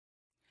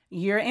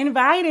You're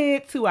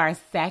invited to our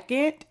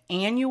second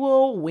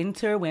annual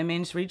Winter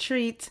Women's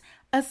Retreat,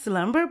 a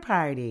slumber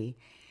party.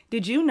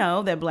 Did you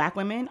know that Black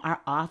women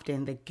are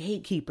often the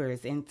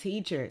gatekeepers and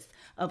teachers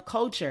of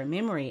culture,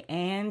 memory,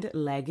 and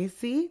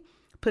legacy,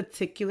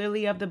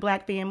 particularly of the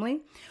Black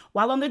family?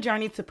 While on the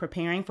journey to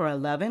preparing for a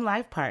love and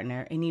life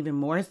partner, and even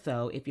more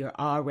so if you're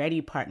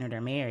already partnered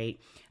or married,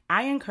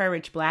 I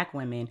encourage Black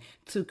women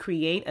to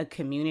create a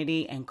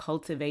community and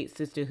cultivate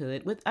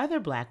sisterhood with other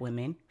Black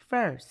women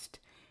first.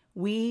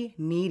 We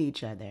need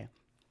each other.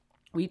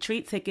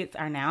 Retreat tickets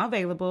are now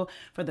available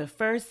for the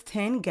first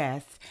 10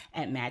 guests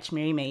at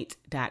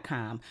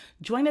matchmarrymate.com.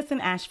 Join us in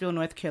Asheville,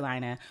 North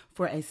Carolina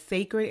for a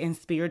sacred and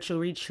spiritual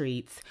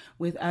retreat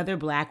with other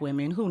Black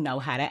women who know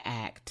how to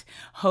act.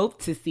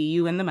 Hope to see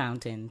you in the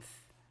mountains.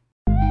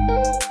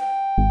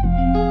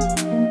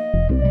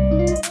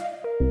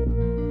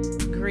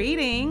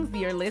 Greetings,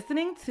 you're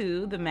listening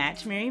to the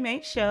Match Marry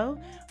Mate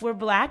show, where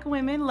Black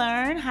women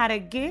learn how to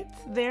get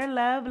their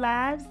love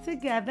lives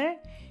together.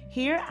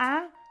 Here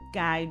I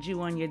guide you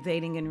on your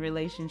dating and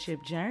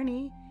relationship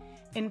journey,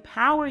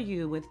 empower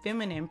you with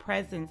feminine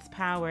presence,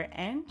 power,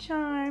 and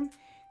charm,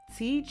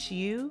 teach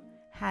you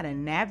how to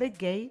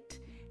navigate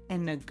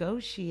and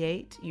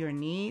negotiate your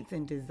needs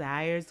and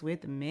desires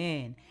with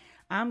men.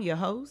 I'm your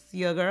host,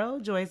 your girl,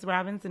 Joyce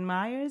Robinson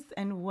Myers,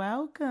 and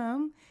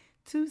welcome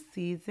to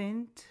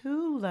Season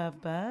 2,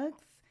 Love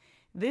Bugs.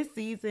 This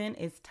season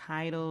is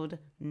titled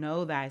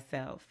Know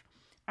Thyself.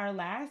 Our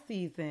last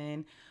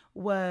season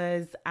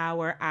was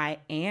our I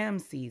Am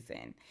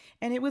season,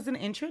 and it was an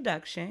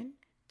introduction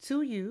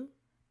to you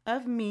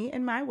of me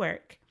and my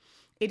work.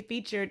 It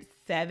featured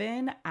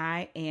 7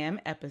 I Am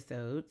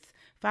episodes,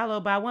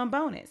 followed by one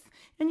bonus.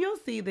 And you'll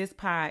see this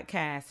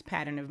podcast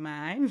pattern of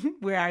mine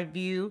where I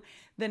view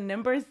the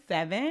number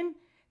 7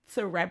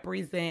 to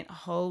represent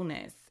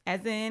wholeness,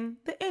 as in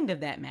the end of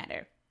that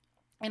matter.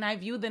 And I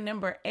view the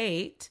number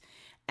 8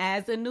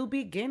 as a new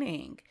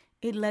beginning.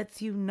 It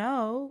lets you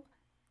know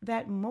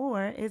that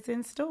more is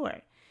in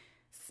store.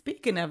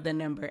 Speaking of the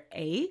number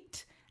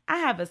 8, I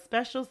have a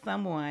special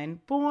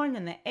someone born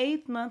in the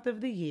 8th month of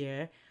the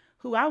year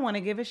who I want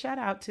to give a shout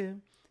out to.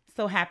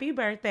 So happy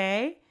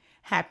birthday,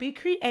 happy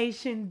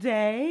creation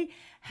day,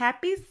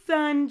 happy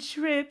sun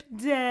trip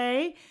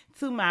day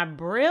to my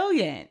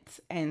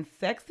brilliant and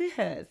sexy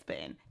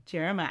husband,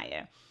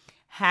 Jeremiah.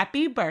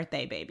 Happy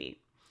birthday,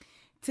 baby.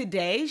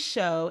 Today's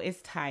show is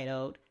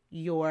titled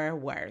Your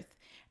Worth,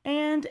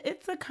 and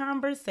it's a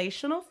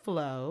conversational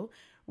flow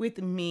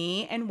with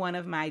me and one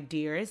of my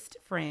dearest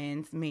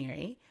friends,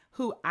 Mary,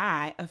 who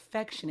I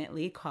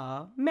affectionately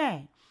call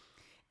May.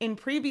 In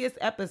previous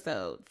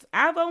episodes,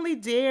 I've only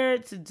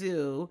dared to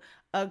do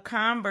a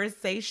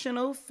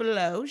conversational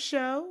flow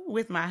show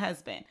with my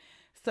husband.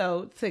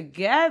 So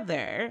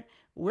together,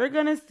 we're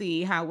going to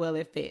see how well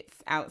it fits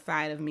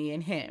outside of me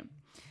and him.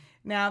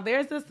 Now,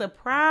 there's a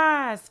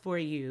surprise for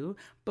you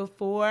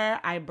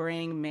before I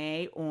bring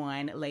May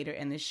on later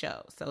in the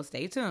show, so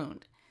stay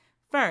tuned.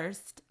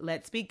 First,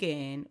 let's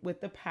begin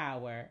with the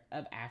power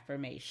of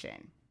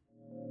affirmation.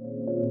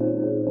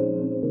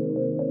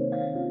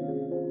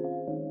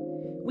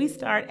 We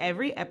start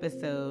every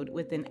episode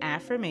with an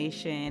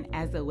affirmation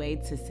as a way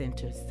to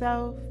center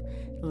self,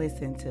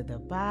 listen to the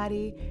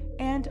body,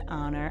 and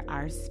honor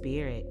our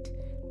spirit.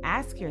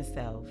 Ask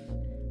yourself,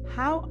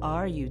 how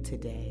are you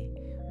today?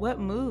 What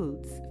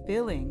moods,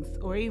 feelings,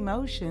 or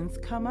emotions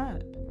come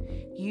up?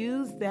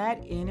 Use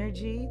that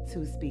energy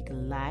to speak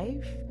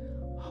life,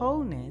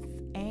 wholeness,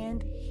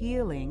 and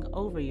healing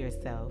over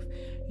yourself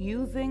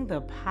using the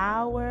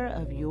power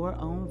of your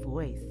own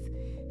voice.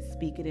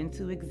 Speak it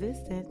into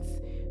existence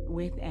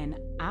with an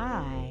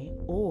I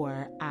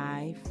or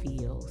I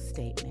feel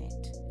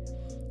statement.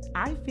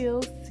 I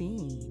feel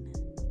seen.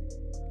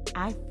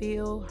 I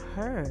feel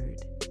heard.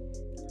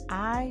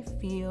 I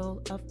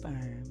feel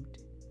affirmed.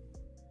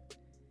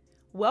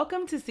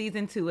 Welcome to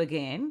Season 2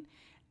 again.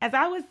 As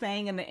I was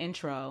saying in the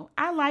intro,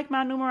 I like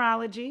my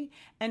numerology,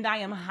 and I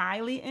am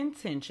highly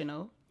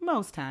intentional,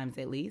 most times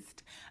at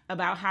least,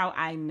 about how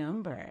I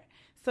number.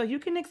 So you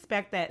can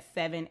expect that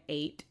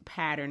 7-8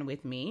 pattern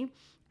with me.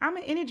 I'm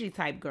an energy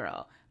type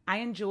girl. I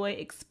enjoy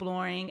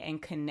exploring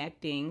and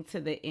connecting to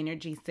the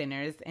energy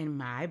centers in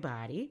my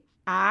body.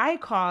 I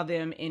call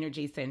them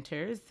energy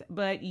centers,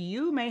 but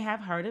you may have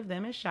heard of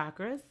them as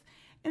chakras.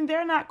 And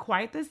they're not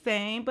quite the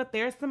same, but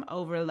there's some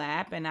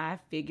overlap, and I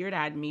figured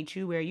I'd meet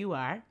you where you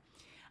are.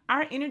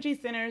 Our energy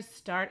centers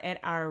start at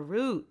our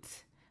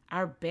root,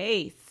 our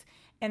base,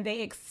 and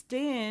they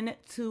extend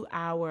to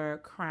our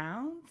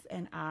crowns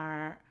and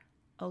our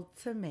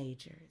ultra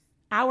majors.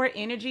 Our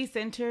energy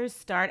centers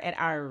start at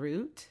our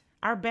root,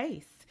 our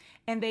base,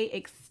 and they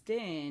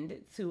extend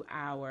to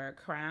our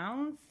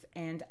crowns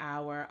and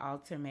our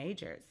ultra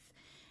majors.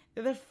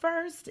 The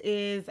first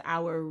is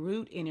our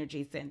root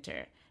energy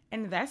center.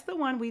 And that's the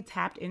one we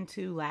tapped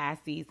into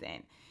last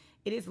season.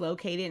 It is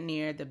located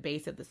near the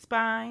base of the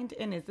spine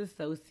and is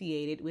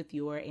associated with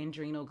your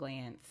adrenal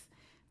glands.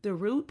 The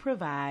root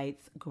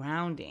provides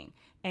grounding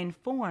and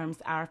forms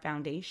our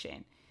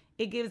foundation.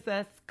 It gives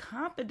us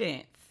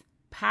confidence,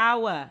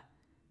 power,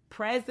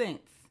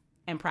 presence,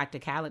 and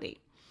practicality.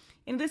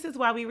 And this is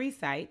why we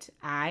recite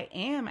I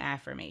am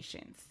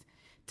affirmations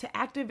to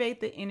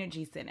activate the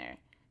energy center,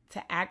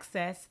 to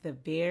access the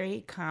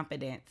very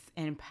confidence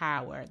and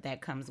power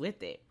that comes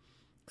with it.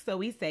 So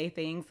we say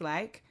things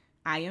like,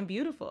 I am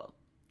beautiful,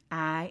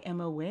 I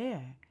am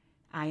aware,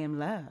 I am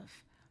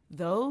love.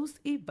 Those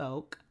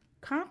evoke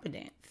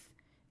confidence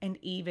and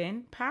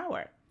even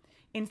power.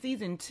 In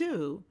season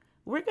 2,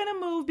 we're going to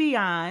move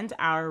beyond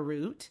our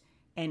root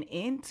and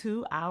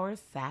into our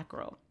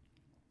sacral.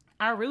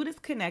 Our root is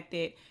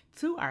connected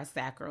to our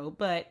sacral,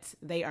 but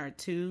they are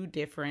two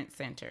different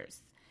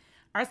centers.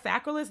 Our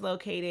sacral is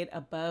located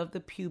above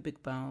the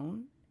pubic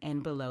bone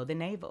and below the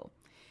navel.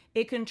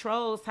 It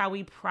controls how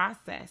we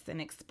process and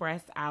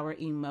express our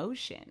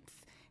emotions.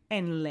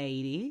 And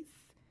ladies,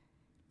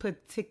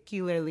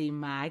 particularly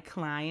my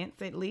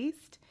clients at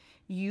least,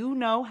 you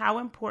know how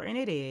important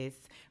it is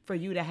for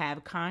you to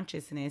have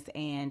consciousness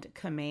and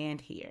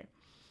command here.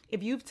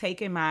 If you've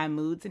taken my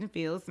Moods and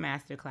Feels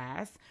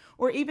masterclass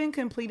or even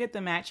completed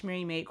the Match,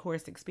 Marry, Mate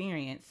course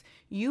experience,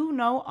 you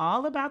know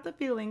all about the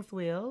feelings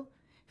wheel,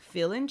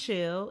 feel and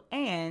chill,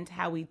 and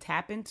how we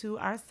tap into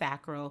our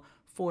sacral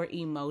for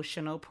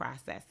emotional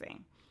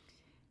processing.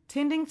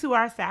 Tending to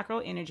our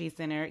sacral energy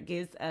center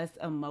gives us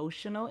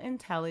emotional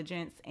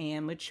intelligence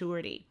and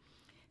maturity.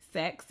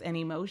 Sex and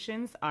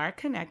emotions are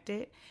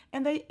connected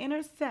and they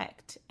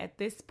intersect at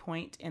this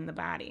point in the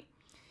body.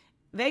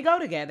 They go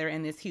together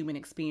in this human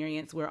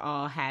experience we're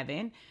all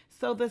having.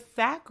 So the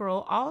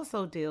sacral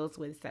also deals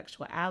with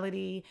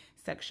sexuality,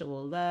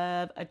 sexual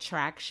love,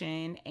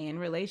 attraction, and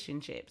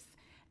relationships.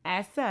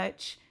 As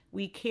such,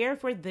 we care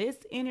for this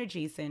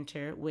energy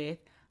center with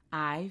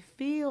I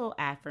feel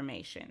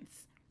affirmations.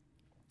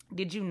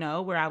 Did you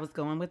know where I was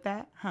going with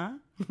that? Huh?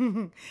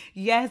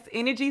 Yes,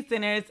 energy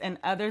centers and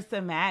other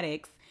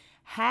somatics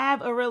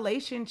have a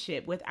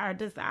relationship with our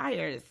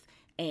desires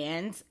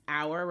and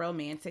our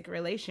romantic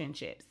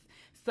relationships.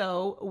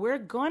 So we're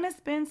going to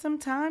spend some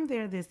time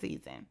there this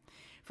season.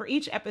 For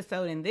each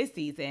episode in this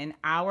season,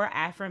 our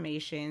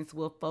affirmations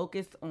will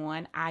focus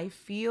on I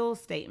feel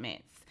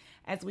statements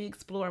as we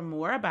explore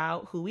more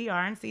about who we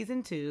are in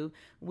season 2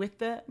 with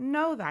the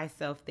Know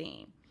Thyself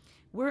theme.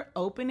 We're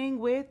opening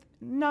with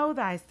Know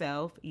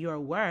Thyself, Your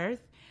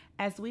Worth,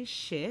 as we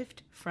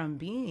shift from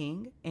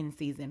being in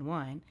season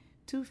 1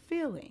 to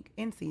feeling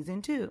in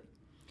season 2.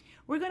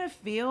 We're going to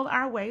feel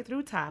our way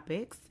through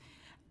topics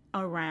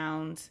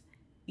around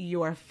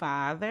your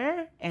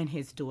father and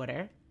his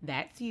daughter,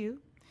 that's you.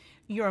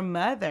 Your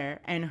mother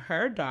and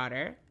her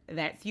daughter,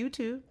 that's you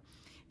too.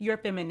 Your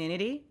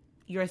femininity,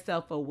 your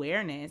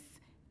self-awareness,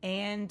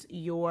 and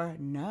your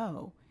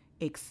no,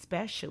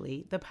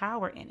 especially the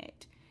power in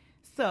it.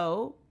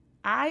 So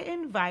I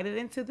invited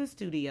into the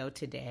studio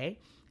today,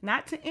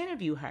 not to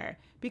interview her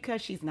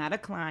because she's not a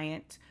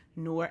client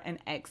nor an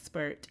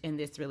expert in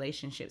this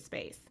relationship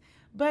space,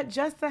 but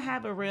just to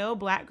have a real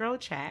Black girl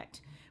chat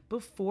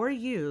before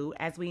you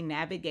as we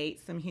navigate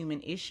some human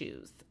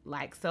issues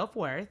like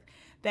self-worth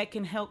that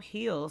can help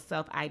heal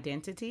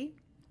self-identity,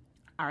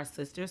 our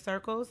sister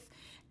circles,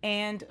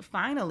 and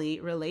finally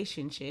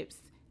relationships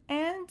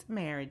and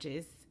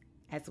marriages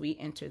as we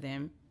enter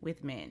them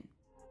with men.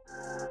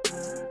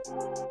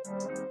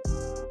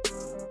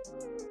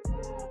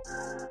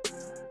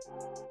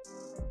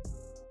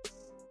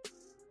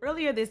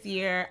 Earlier this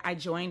year, I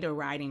joined a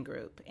writing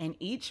group, and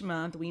each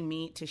month we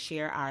meet to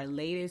share our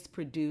latest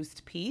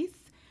produced piece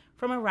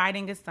from a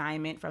writing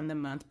assignment from the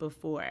month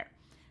before.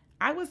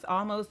 I was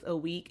almost a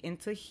week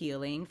into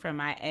healing from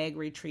my egg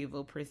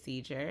retrieval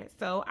procedure,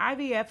 so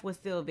IVF was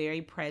still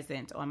very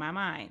present on my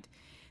mind.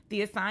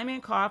 The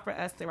assignment called for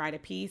us to write a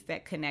piece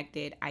that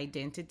connected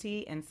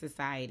identity and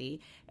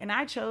society, and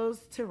I chose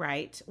to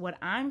write what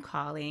I'm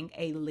calling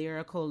a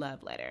lyrical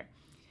love letter.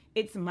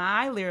 It's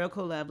my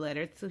lyrical love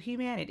letter to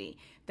humanity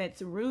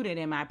that's rooted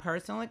in my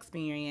personal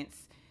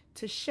experience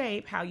to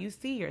shape how you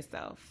see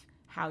yourself,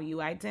 how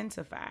you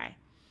identify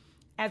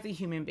as a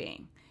human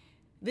being.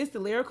 This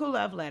lyrical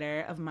love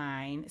letter of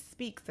mine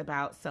speaks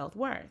about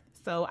self-worth,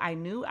 so I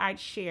knew I'd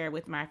share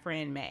with my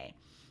friend May.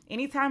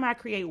 Anytime I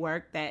create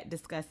work that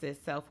discusses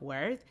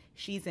self-worth,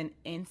 she's an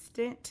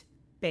instant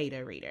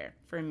beta reader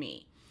for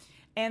me.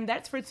 And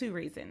that's for two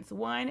reasons.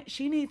 One,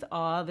 she needs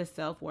all the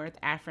self-worth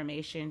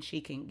affirmation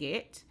she can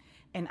get,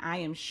 and I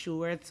am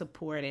sure to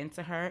pour it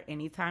into her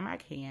anytime I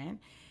can.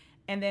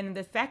 And then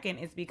the second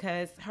is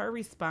because her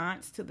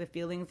response to the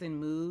feelings and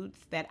moods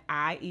that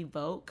I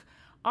evoke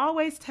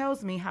always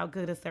tells me how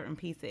good a certain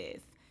piece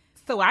is.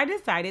 So I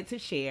decided to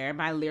share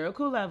my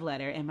lyrical love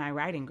letter in my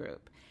writing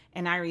group,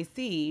 and I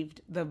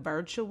received the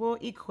virtual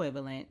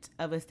equivalent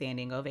of a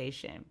standing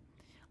ovation.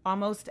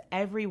 Almost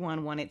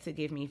everyone wanted to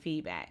give me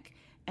feedback,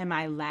 and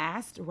my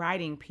last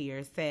writing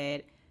peer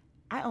said,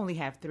 I only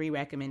have 3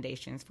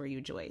 recommendations for you,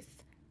 Joyce.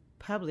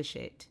 Publish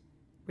it,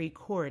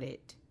 record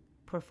it,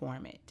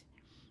 perform it.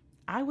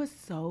 I was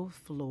so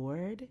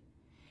floored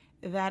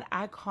that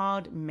I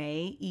called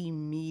May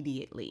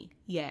immediately.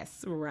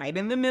 Yes, right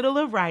in the middle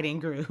of writing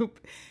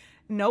group.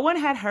 No one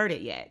had heard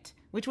it yet,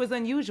 which was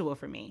unusual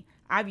for me.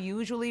 I've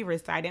usually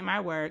recited my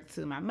work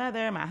to my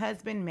mother, my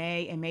husband,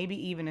 May, and maybe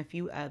even a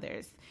few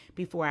others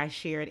before I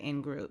share it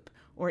in group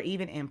or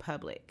even in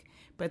public.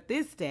 But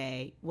this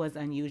day was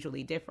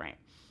unusually different.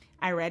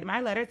 I read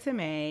my letter to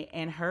May,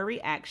 and her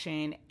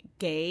reaction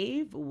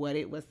gave what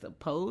it was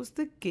supposed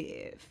to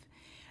give.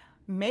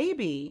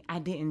 Maybe I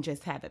didn't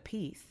just have a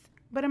piece,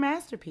 but a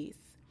masterpiece.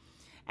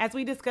 As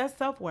we discussed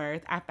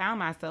self-worth, I found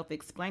myself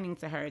explaining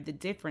to her the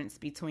difference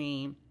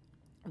between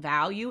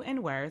value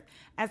and worth,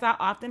 as I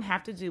often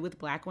have to do with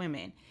Black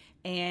women.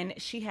 And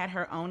she had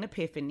her own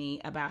epiphany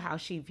about how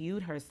she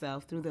viewed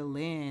herself through the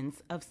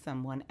lens of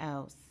someone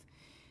else.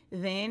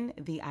 Then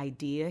the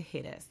idea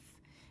hit us.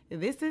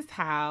 This is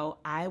how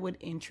I would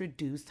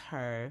introduce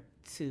her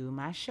to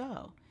my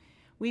show.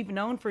 We've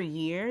known for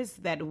years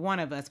that one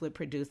of us would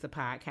produce a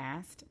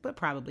podcast, but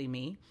probably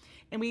me.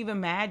 And we've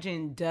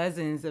imagined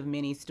dozens of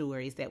mini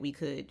stories that we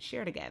could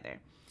share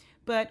together.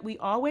 But we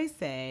always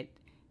said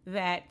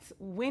that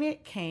when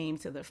it came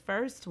to the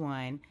first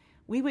one,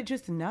 we would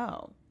just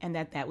know, and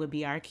that would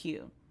be our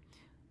cue.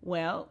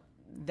 Well,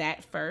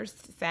 that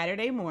first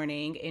Saturday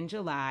morning in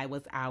July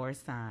was our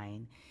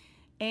sign.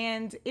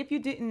 And if you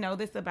didn't know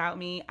this about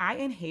me, I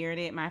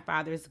inherited my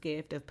father's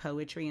gift of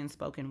poetry and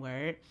spoken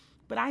word,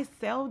 but I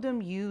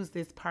seldom use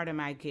this part of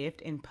my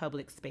gift in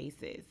public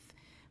spaces.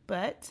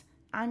 But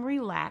I'm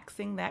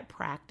relaxing that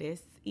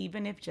practice,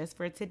 even if just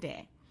for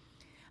today.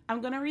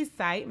 I'm going to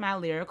recite my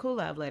lyrical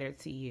love letter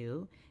to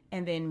you,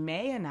 and then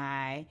May and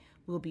I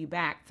will be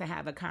back to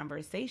have a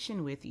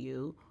conversation with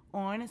you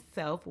on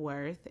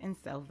self-worth and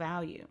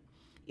self-value.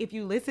 If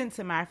you listened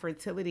to my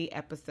fertility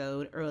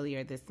episode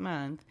earlier this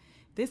month,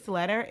 this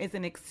letter is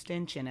an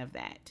extension of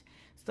that.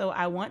 So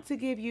I want to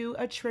give you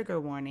a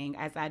trigger warning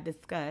as I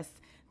discuss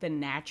the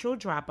natural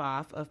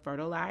drop-off of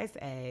fertilized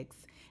eggs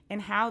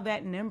and how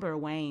that number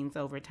wanes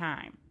over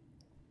time.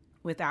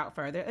 Without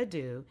further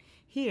ado,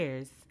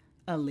 here's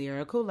A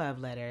Lyrical Love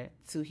Letter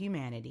to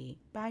Humanity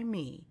by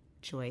me,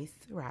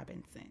 Joyce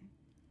Robinson.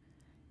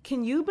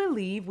 Can you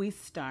believe we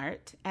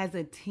start as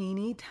a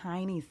teeny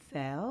tiny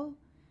cell?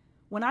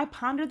 When I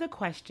ponder the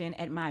question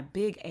at my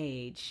big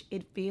age,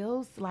 it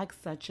feels like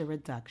such a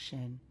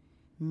reduction.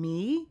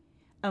 Me?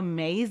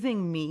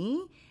 Amazing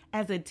me?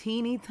 As a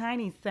teeny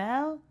tiny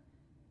cell?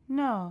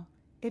 No,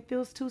 it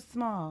feels too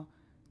small,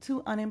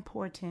 too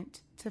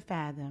unimportant to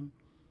fathom.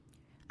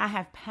 I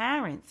have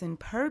parents and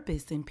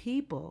purpose and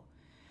people.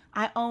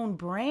 I own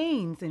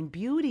brains and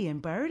beauty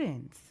and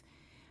burdens.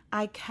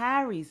 I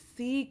carry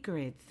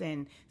secrets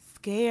and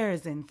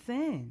scares and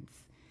sins.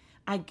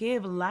 I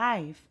give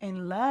life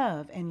and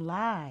love and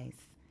lies.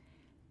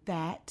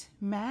 That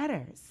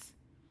matters.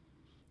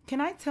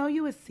 Can I tell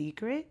you a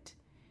secret?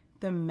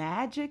 The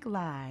magic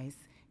lies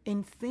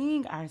in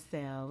seeing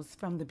ourselves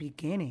from the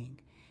beginning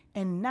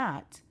and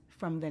not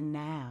from the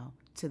now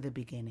to the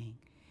beginning.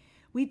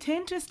 We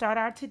tend to start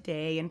our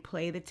today and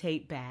play the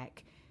tape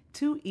back.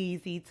 Too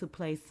easy to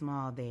play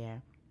small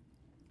there.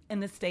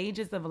 In the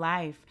stages of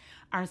life,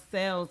 our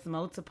cells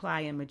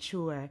multiply and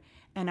mature,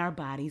 and our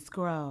bodies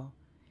grow.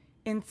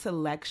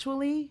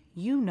 Intellectually,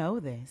 you know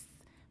this,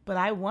 but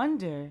I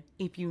wonder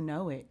if you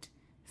know it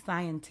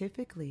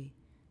scientifically,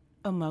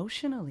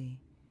 emotionally.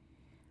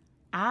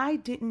 I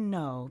didn't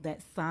know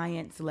that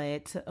science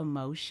led to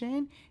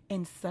emotion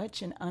in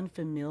such an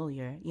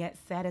unfamiliar yet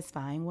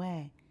satisfying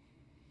way.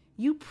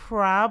 You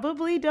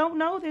probably don't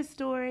know this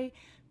story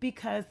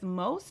because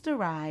most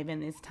arrive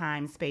in this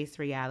time-space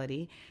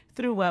reality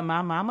through what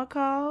my mama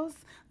calls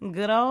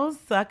good old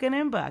sucking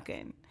and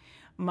bucking.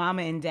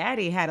 Mama and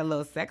daddy had a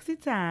little sexy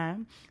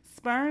time,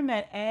 sperm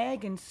met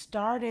egg, and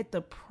started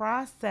the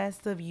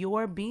process of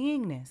your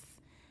beingness.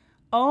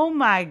 Oh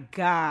my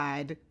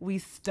God, we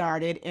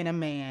started in a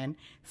man.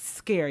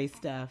 Scary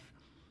stuff.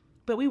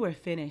 But we were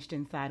finished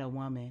inside a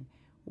woman.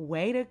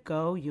 Way to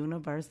go,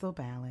 universal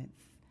balance.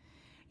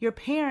 Your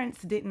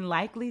parents didn't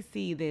likely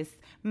see this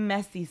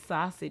messy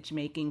sausage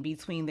making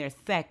between their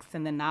sex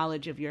and the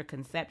knowledge of your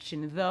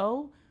conception,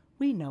 though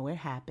we know it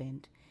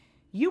happened.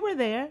 You were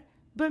there,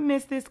 but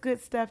missed this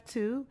good stuff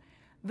too.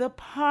 The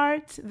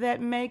part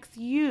that makes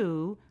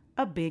you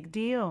a big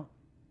deal.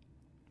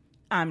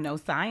 I'm no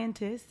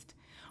scientist.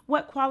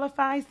 What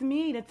qualifies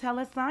me to tell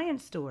a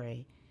science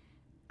story?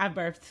 I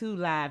birthed 2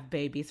 live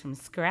babies from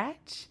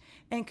scratch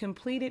and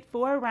completed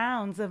 4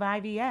 rounds of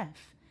IVF.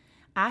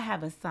 I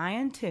have a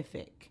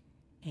scientific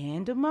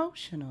and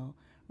emotional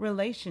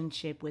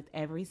relationship with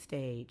every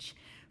stage,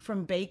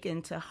 from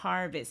bacon to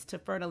harvest to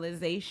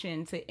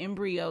fertilization to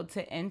embryo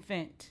to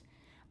infant.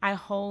 I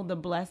hold the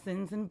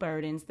blessings and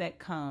burdens that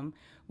come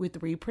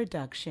with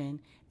reproduction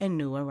and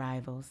new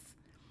arrivals.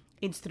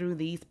 It's through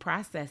these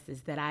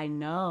processes that I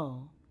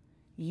know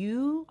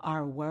you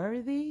are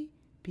worthy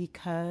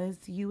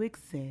because you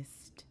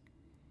exist.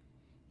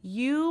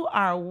 You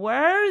are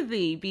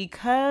worthy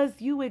because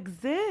you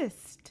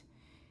exist.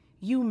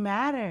 You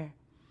matter.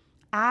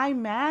 I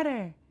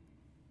matter.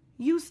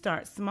 You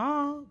start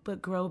small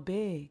but grow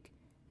big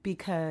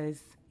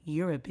because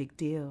you're a big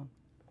deal.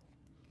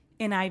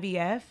 In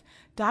IVF,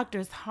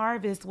 doctors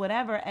harvest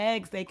whatever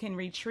eggs they can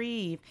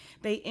retrieve.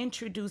 They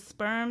introduce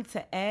sperm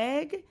to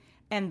egg,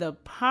 and the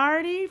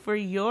party for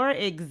your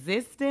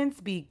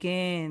existence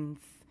begins.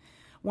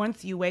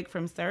 Once you wake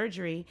from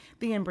surgery,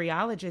 the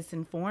embryologist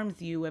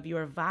informs you of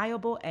your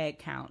viable egg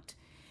count.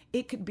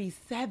 It could be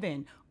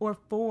 7 or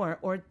 4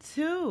 or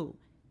 2.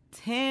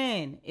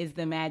 10 is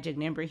the magic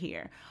number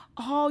here.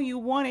 All you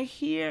want to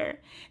hear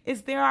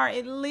is there are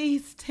at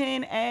least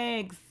 10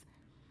 eggs.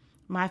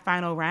 My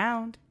final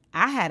round,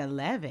 I had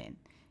 11.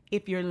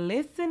 If you're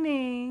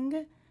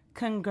listening,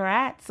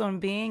 congrats on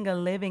being a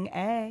living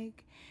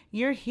egg.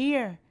 You're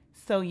here,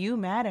 so you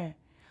matter.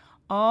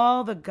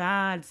 All the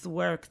gods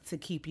work to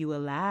keep you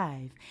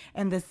alive,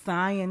 and the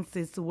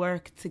sciences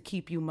work to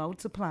keep you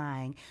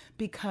multiplying,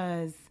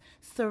 because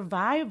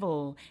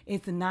survival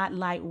is not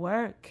light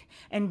work,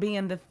 and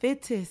being the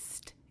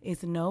fittest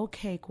is no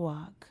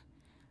cakewalk.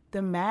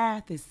 The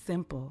math is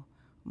simple: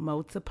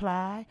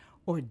 multiply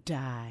or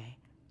die.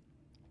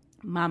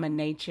 Mama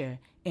Nature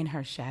in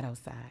her shadow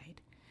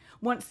side.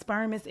 Once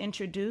sperm is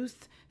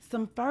introduced,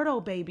 some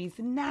fertile babies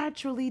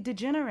naturally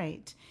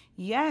degenerate.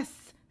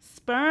 Yes,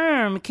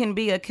 sperm can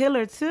be a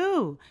killer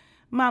too.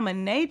 Mama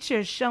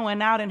Nature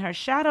showing out in her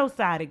shadow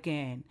side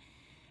again.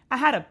 I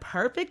had a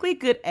perfectly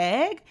good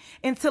egg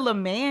until a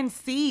man's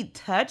seed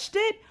touched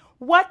it?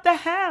 What the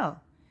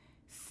hell?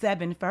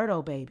 7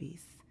 fertile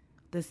babies.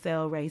 The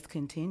cell race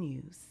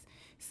continues.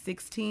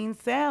 16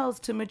 cells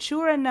to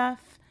mature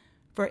enough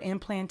for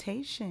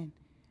implantation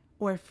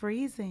or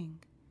freezing.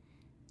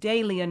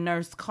 Daily a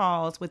nurse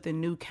calls with a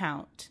new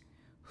count.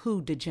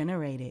 Who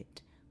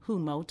degenerated? Who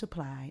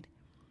multiplied?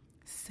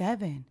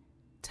 7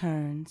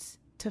 turns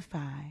to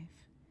 5.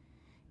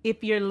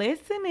 If you're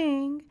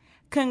listening,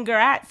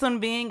 congrats on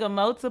being a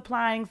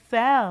multiplying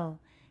cell.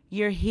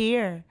 You're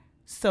here,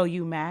 so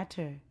you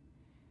matter.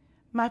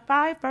 My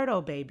 5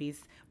 fertile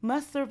babies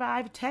must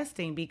survive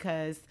testing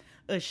because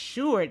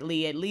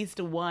assuredly at least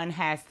one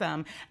has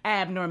some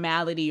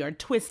abnormality or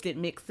twisted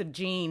mix of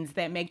genes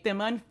that make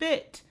them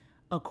unfit,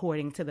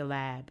 according to the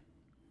lab.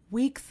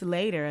 Weeks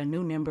later, a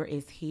new number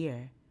is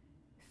here.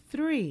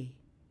 3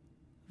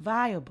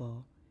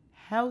 viable,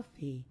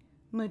 healthy,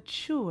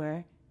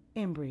 mature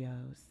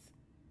embryos.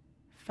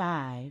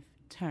 5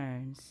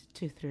 turns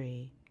to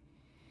 3.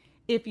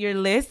 If you're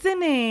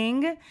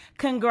listening,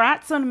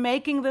 congrats on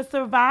making the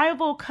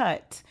survival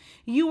cut.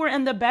 You were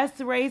in the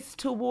best race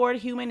toward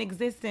human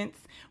existence,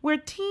 where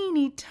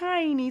teeny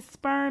tiny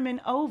sperm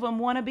and ovum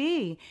want to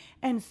be,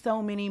 and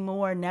so many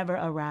more never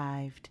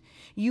arrived.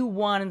 You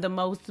won the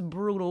most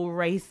brutal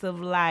race of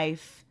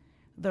life,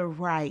 the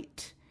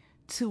right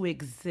to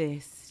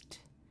exist.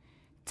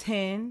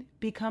 10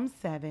 becomes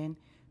 7,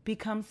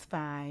 becomes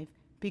 5,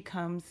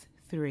 becomes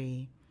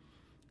 3.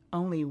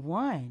 Only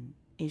 1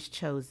 is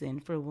chosen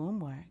for womb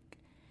work.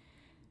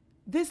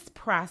 This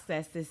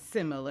process is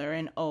similar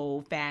in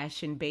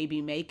old-fashioned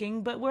baby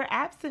making, but we're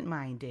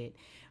absent-minded.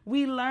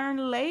 We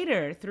learn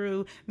later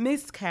through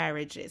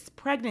miscarriages,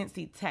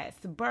 pregnancy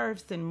tests,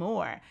 births, and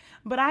more.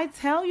 But I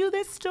tell you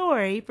this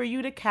story for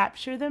you to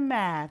capture the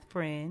math,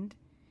 friend.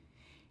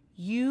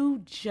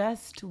 You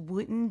just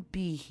wouldn't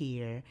be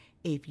here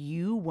if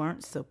you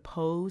weren't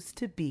supposed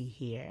to be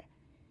here.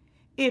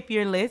 If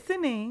you're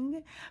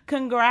listening,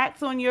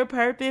 congrats on your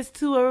purpose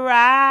to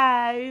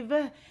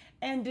arrive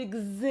and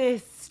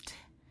exist.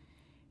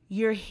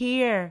 You're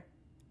here,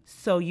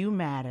 so you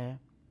matter.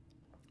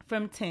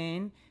 From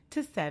 10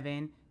 to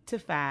 7 to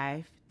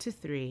 5 to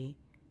 3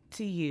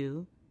 to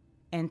you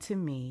and to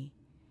me.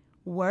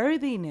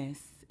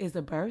 Worthiness is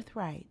a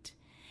birthright,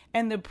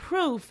 and the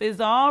proof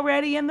is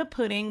already in the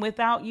pudding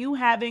without you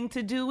having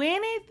to do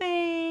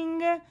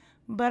anything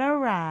but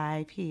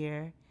arrive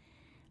here.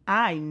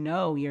 I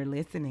know you're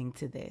listening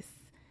to this,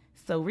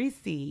 so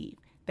receive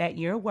that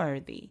you're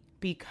worthy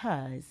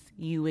because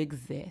you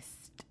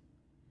exist.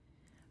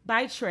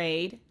 By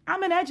trade,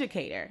 I'm an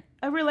educator,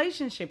 a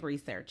relationship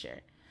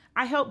researcher.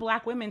 I help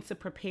Black women to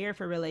prepare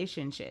for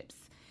relationships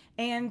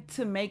and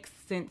to make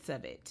sense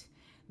of it.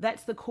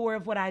 That's the core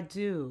of what I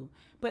do.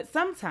 But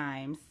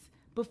sometimes,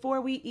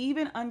 before we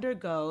even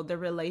undergo the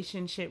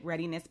relationship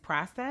readiness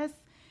process,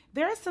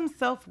 there is some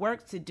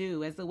self-work to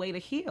do as a way to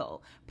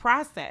heal,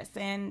 process,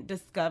 and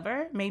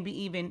discover, maybe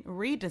even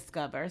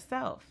rediscover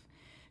self.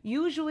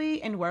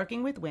 Usually in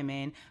working with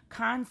women,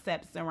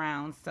 concepts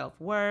around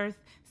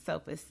self-worth,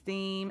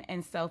 self-esteem,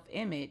 and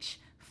self-image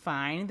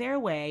find their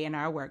way in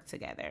our work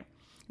together.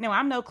 Now,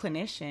 I'm no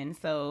clinician,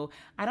 so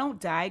I don't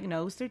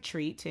diagnose or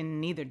treat, and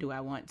neither do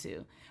I want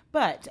to.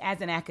 But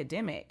as an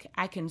academic,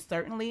 I can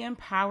certainly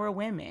empower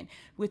women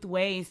with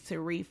ways to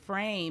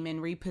reframe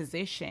and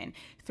reposition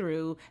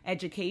through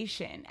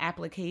education,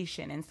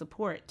 application, and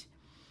support.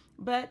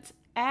 But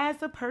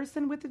as a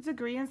person with a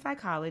degree in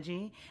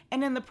psychology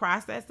and in the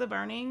process of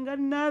earning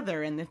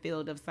another in the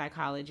field of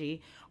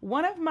psychology,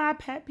 one of my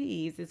pet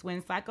peeves is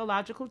when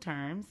psychological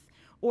terms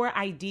or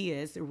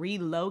ideas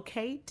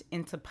relocate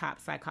into pop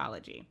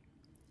psychology.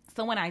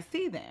 So when I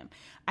see them,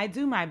 I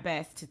do my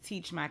best to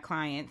teach my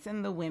clients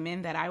and the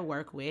women that I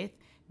work with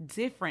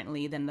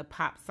differently than the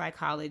pop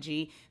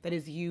psychology that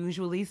is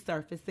usually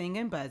surfacing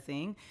and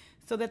buzzing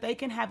so that they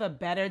can have a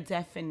better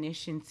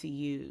definition to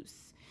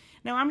use.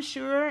 Now, I'm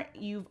sure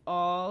you've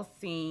all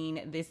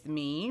seen this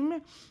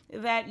meme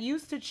that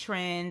used to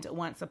trend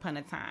once upon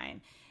a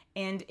time,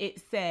 and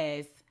it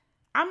says,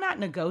 "I'm not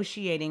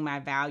negotiating my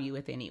value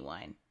with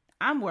anyone.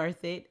 I'm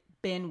worth it,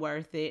 been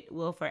worth it,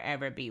 will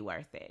forever be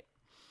worth it."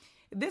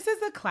 This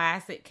is a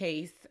classic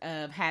case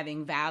of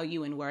having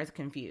value and worth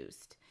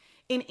confused.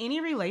 In any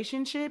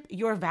relationship,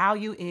 your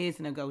value is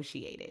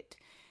negotiated.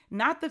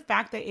 Not the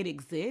fact that it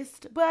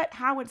exists, but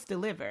how it's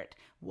delivered,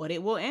 what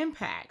it will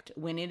impact,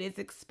 when it is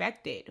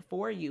expected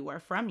for you or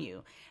from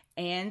you,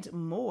 and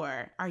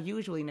more are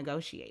usually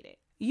negotiated.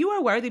 You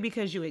are worthy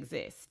because you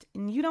exist,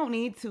 and you don't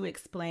need to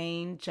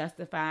explain,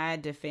 justify,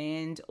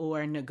 defend,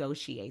 or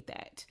negotiate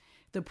that.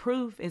 The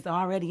proof is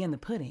already in the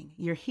pudding.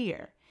 You're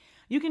here.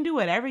 You can do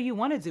whatever you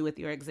want to do with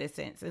your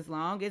existence as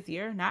long as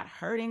you're not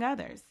hurting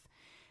others.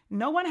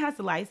 No one has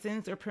the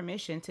license or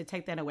permission to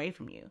take that away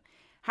from you.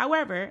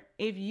 However,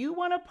 if you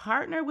want to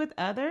partner with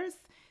others,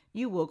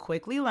 you will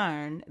quickly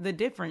learn the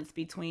difference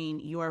between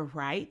your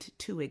right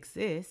to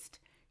exist,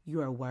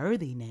 your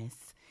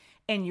worthiness,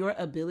 and your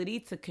ability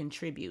to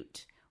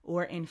contribute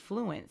or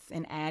influence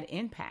and add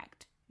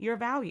impact, your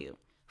value.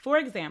 For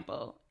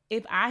example,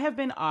 if I have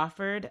been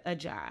offered a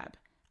job,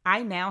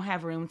 I now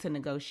have room to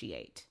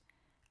negotiate.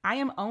 I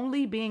am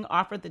only being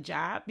offered the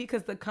job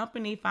because the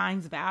company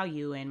finds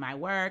value in my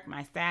work,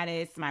 my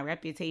status, my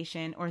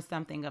reputation, or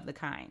something of the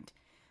kind.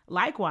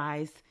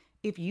 Likewise,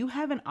 if you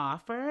have an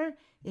offer,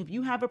 if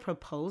you have a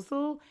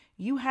proposal,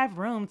 you have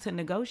room to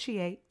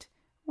negotiate.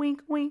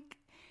 Wink, wink.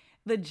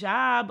 The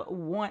job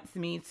wants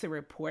me to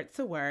report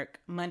to work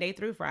Monday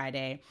through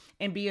Friday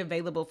and be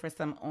available for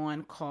some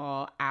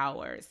on-call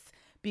hours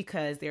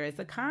because there is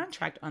a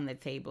contract on the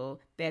table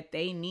that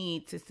they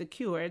need to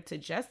secure to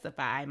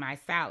justify my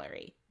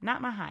salary,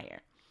 not my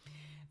hire.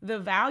 The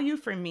value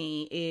for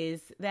me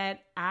is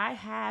that I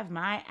have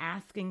my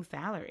asking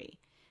salary.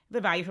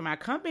 The value for my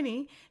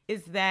company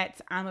is that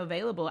I'm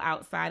available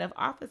outside of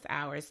office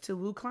hours to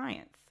woo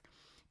clients.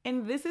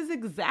 And this is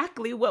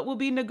exactly what will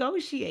be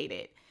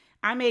negotiated.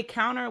 I may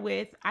counter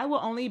with, I will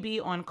only be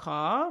on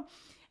call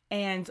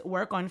and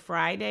work on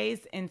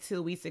Fridays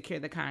until we secure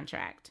the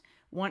contract.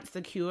 Once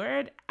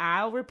secured,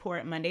 I'll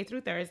report Monday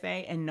through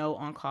Thursday and no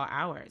on-call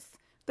hours.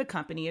 The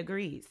company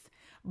agrees.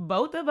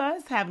 Both of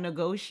us have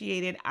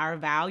negotiated our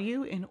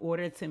value in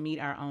order to meet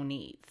our own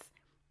needs.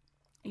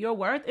 Your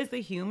worth as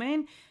a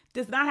human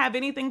does not have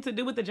anything to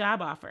do with the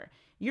job offer.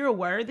 You're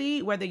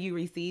worthy whether you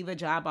receive a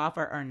job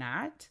offer or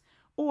not,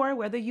 or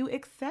whether you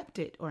accept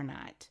it or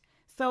not.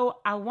 So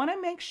I want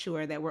to make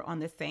sure that we're on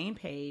the same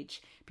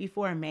page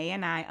before May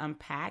and I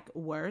unpack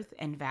worth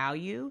and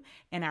value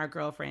in our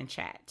girlfriend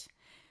chat.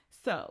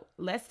 So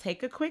let's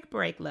take a quick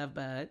break, love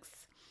bugs.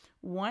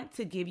 Want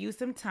to give you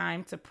some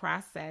time to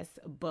process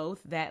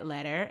both that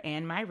letter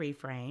and my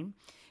reframe.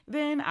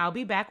 Then I'll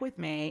be back with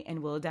May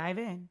and we'll dive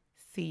in.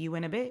 See you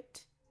in a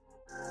bit.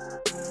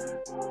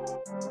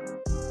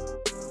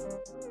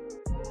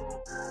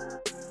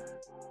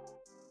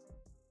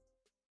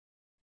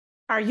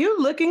 Are you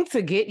looking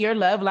to get your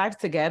love life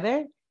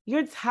together?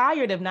 You're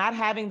tired of not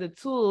having the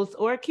tools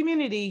or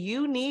community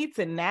you need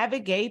to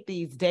navigate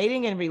these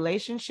dating and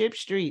relationship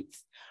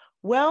streets.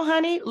 Well,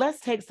 honey, let's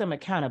take some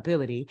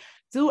accountability,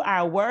 do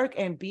our work,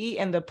 and be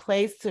in the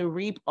place to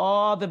reap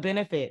all the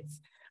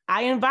benefits.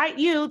 I invite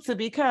you to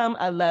become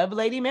a Love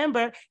Lady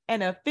member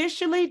and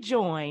officially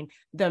join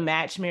the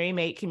Match, Marry,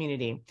 Mate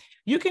community.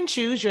 You can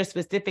choose your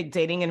specific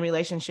dating and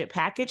relationship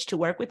package to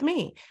work with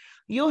me.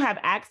 You'll have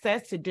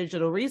access to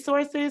digital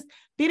resources,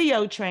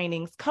 video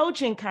trainings,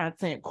 coaching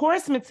content,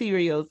 course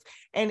materials,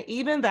 and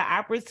even the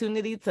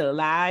opportunity to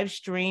live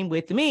stream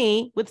with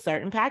me with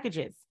certain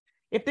packages.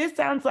 If this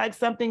sounds like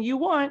something you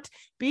want,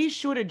 be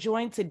sure to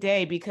join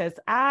today because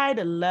I'd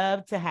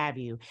love to have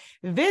you.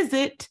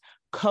 Visit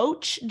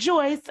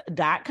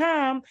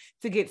CoachJoyce.com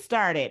to get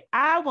started.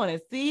 I want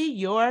to see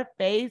your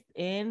face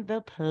in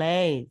the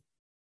place.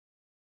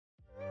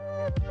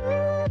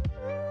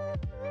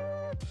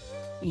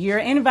 You're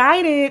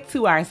invited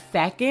to our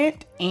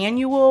second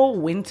annual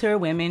Winter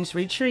Women's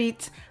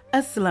Retreat,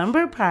 a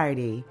slumber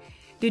party.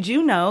 Did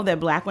you know that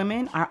Black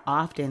women are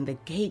often the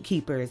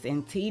gatekeepers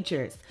and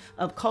teachers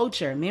of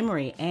culture,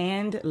 memory,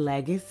 and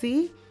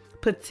legacy,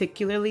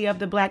 particularly of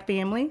the Black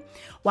family?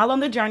 While on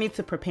the journey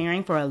to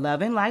preparing for a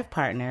love and life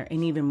partner,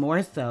 and even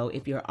more so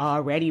if you're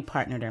already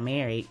partnered or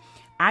married,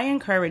 I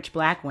encourage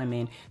Black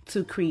women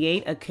to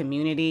create a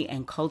community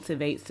and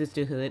cultivate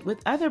sisterhood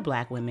with other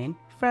Black women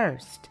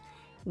first.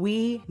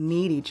 We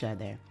need each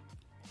other.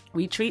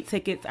 Retreat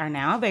tickets are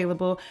now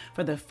available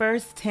for the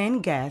first 10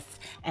 guests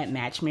at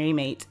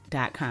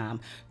matchmarrymate.com.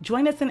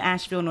 Join us in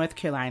Asheville, North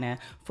Carolina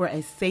for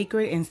a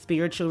sacred and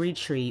spiritual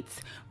retreat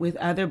with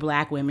other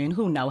Black women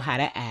who know how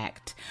to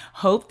act.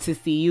 Hope to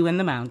see you in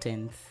the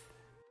mountains.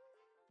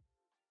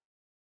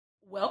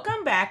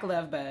 Welcome back,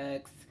 love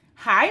bugs.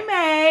 Hi,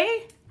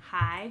 May.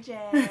 Hi,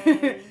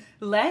 Jay.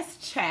 Let's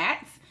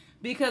chat.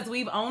 because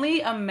we've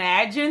only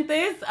imagined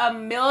this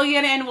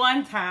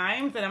 1,000,001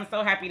 times, and I'm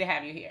so happy to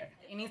have you here.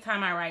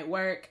 Anytime I write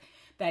work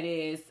that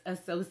is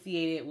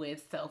associated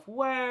with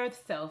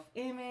self-worth,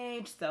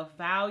 self-image,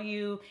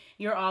 self-value,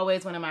 you're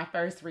always one of my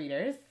first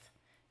readers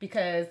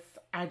because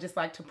I just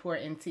like to pour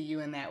into you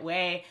in that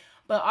way.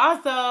 But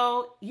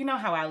also, you know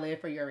how I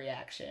live for your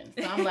reaction.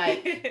 So I'm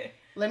like,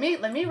 let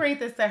me read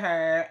this to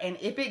her, and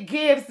if it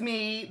gives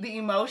me the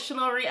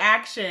emotional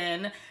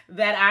reaction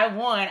that I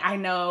want, I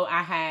know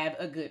I have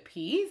a good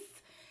piece.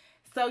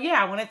 So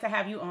yeah, I wanted to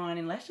have you on,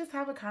 and let's just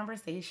have a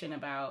conversation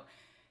about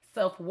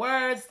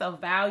self-worth,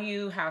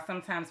 self-value, how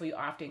sometimes we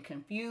often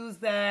confuse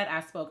that. I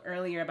spoke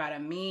earlier about a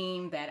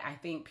meme that I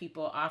think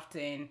people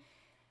often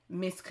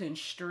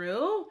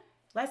misconstrue.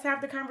 Let's have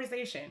the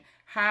conversation.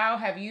 How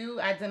have you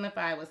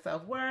identified with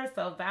self-worth,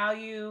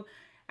 self-value?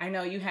 I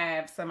know you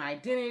have some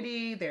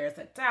identity. There's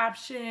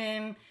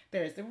adoption.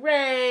 There's the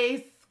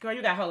race. Girl,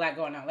 you got a whole lot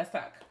going on. Let's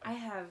talk. I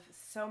have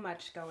so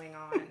much going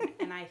on.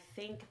 And I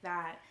think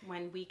that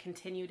when we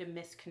continue to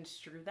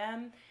misconstrue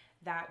them,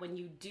 that when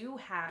you do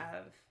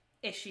have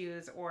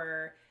issues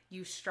or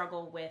you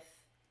struggle with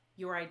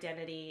your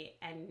identity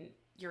and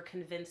you're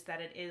convinced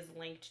that it is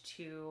linked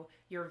to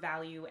your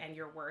value and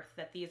your worth,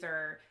 that these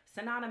are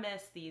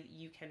synonymous,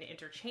 you can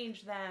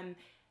interchange them.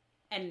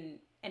 And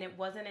it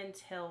wasn't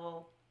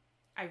until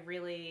I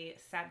really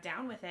sat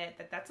down with it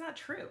that that's not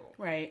true.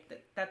 Right.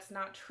 That's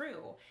not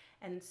true.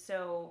 And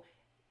so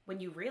when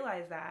you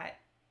realize that,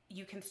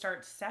 you can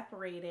start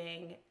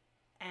separating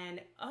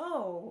and,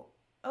 oh,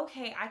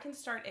 okay, I can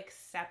start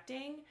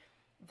accepting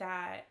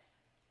that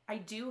I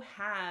do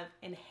have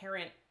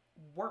inherent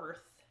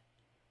worth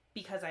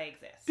because I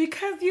exist.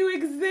 Because you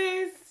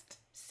exist.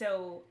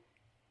 So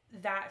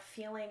that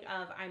feeling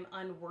of I'm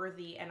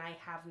unworthy and I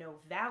have no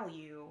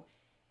value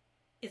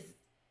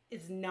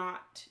is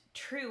not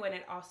true. And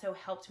it also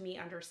helped me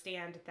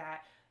understand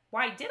that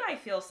why did I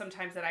feel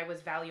sometimes that I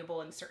was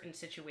valuable in certain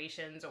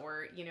situations,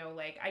 or, you know,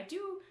 like I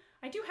do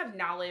have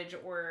knowledge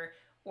or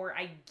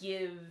I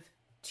give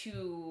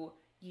to,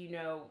 you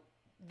know,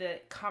 the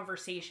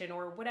conversation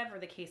or whatever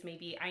the case may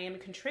be. I am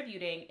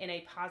contributing in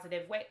a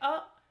positive way.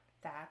 Oh,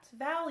 that's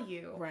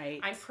value.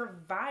 Right. I'm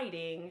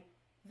providing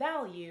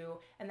value,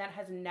 and that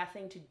has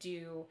nothing to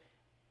do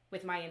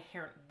with my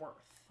inherent worth.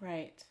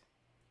 Right.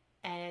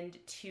 And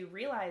to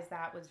realize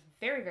that was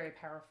very, very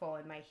powerful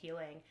in my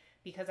healing,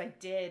 because I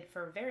did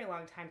for a very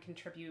long time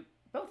contribute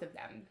both of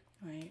them.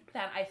 Right.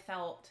 That I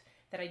felt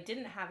that I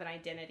didn't have an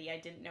identity. I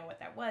didn't know what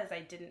that was. If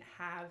I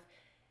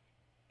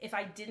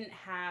didn't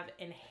have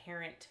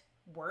inherent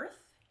worth,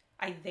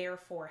 I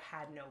therefore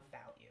had no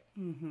value.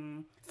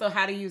 Mm-hmm. So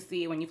how do you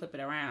see it when you flip it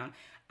around?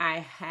 I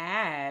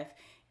have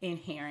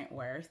inherent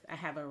worth. I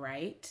have a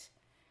right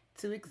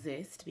to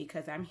exist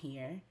because I'm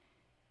here.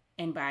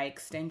 And by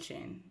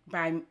extension,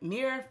 by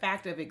mere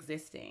fact of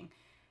existing,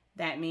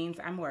 that means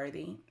I'm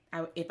worthy.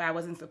 If I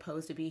wasn't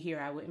supposed to be here,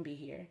 I wouldn't be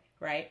here,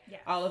 right? Yes.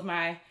 All of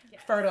my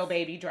fertile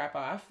baby drop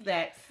off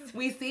that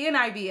we see in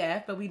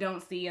IVF, but we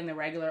don't see in the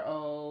regular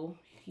old,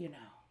 you know.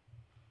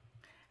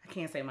 I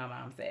can't say my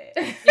mom said.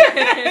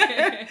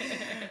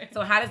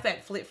 So how does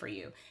that flip for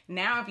you?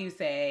 Now if you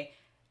say,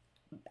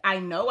 I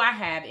know I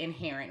have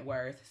inherent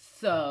worth,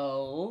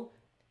 so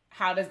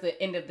how does the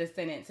end of the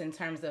sentence in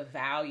terms of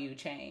value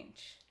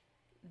change?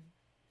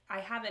 I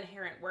have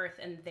inherent worth,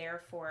 and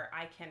therefore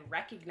I can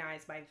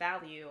recognize my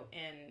value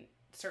in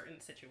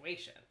certain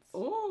situations.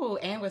 Ooh,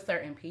 and with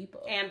certain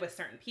people.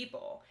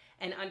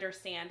 And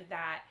understand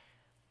that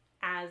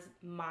as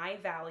my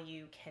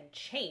value can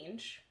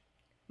change,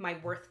 my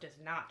worth does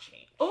not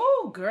change.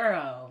 Ooh,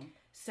 girl.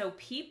 So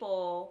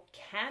people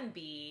can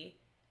be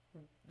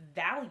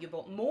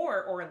valuable,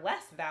 more or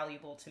less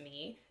valuable to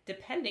me,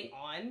 depending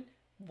on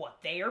what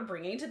they are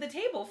bringing to the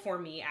table for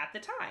me at the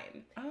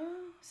time. Oh.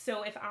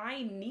 So if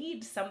I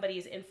need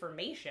somebody's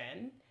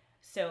information,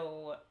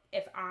 so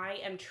if I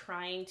am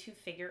trying to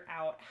figure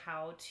out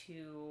how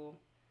to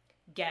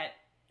get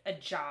a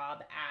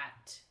job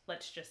at,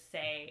 let's just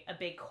say, a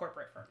big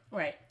corporate firm.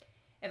 Right.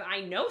 If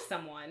I know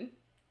someone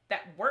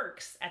that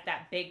works at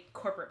that big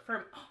corporate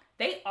firm,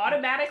 they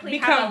automatically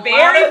become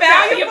very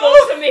valuable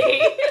to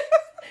me.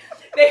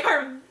 They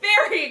are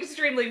very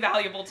extremely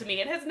valuable to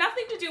me. It has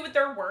nothing to do with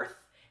their worth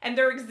and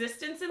their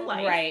existence in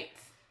life. Right.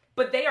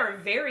 But they are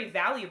very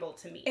valuable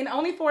to me. And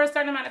only for a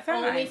certain amount of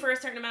time. Only for a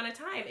certain amount of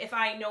time. If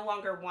I no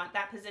longer want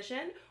that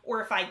position, or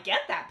if I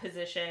get that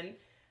position,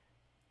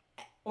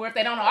 or if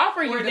they don't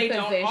offer you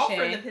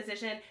the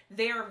position,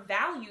 their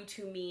value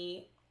to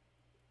me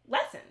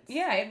lessens.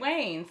 Yeah, it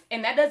wanes.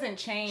 And that doesn't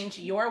change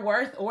your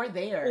worth or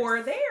theirs.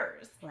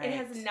 Right. It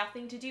has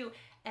nothing to do.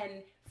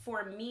 And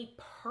for me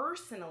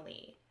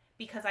personally,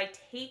 because I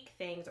take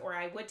things, or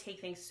I would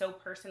take things so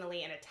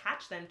personally and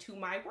attach them to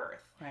my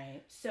worth.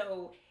 Right.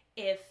 So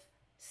if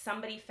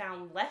somebody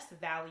found less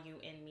value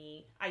in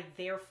me, I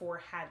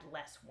therefore had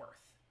less worth.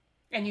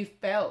 And you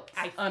felt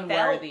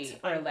unworthy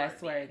or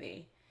less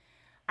worthy.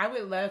 I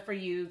would love for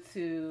you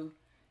to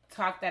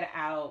talk that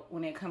out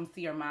when it comes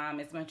to your mom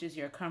as much as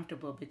you're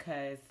comfortable,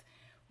 because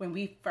when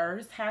we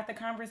first had the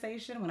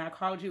conversation, when I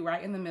called you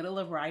right in the middle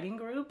of writing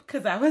group,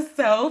 because I was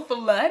so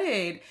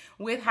flooded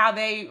with how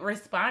they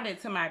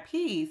responded to my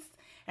piece.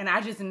 And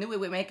I just knew it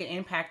would make an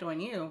impact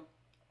on you.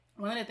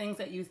 One of the things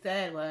that you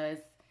said was,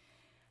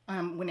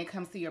 when it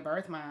comes to your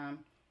birth mom,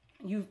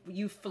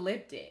 you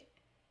flipped it.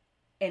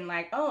 And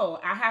like, oh,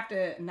 I have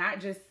to not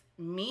just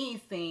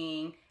me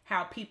seeing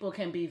how people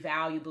can be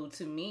valuable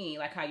to me,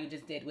 like how you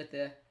just did with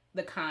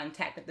the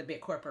contact at the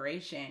big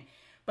corporation,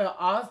 but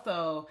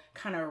also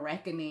kind of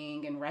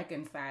reckoning and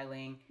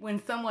reconciling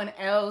when someone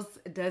else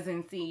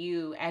doesn't see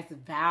you as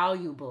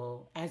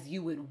valuable as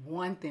you would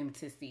want them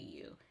to see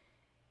you.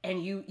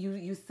 And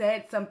you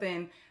said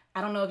something,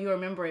 I don't know if you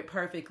remember it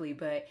perfectly,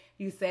 but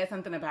you said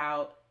something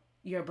about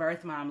your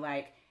birth mom,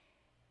 like,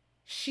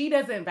 she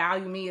doesn't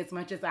value me as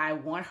much as I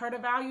want her to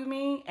value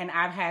me, and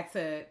I've had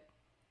to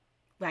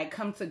like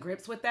come to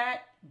grips with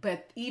that.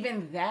 But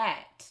even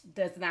that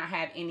does not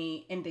have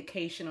any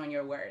indication on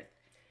your worth.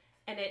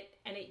 And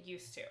it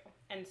used to.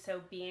 And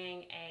so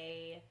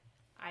I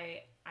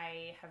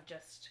have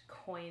just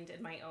coined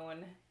in my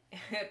own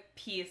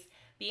piece,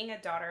 being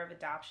a daughter of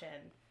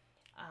adoption.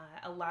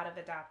 A lot of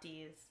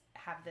adoptees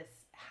have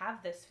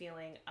this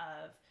feeling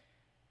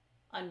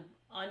of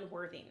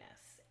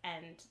unworthiness,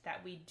 and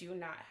that we do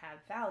not have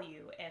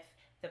value. If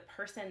the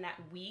person that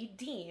we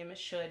deem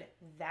should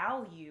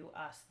value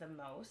us the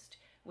most,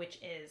 which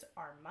is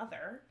our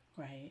mother,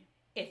 right?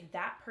 If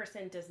that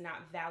person does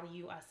not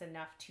value us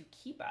enough to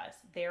keep us,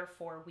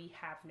 therefore we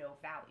have no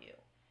value.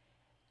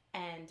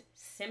 And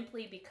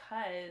simply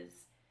because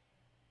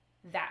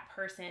that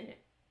person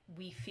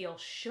we feel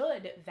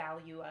should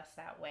value us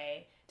that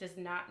way does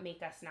not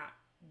make us not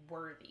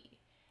worthy.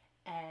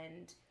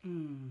 And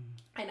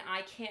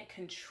I can't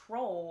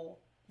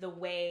control the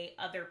way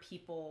other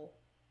people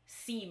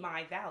see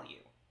my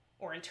value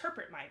or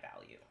interpret my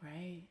value.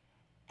 Right.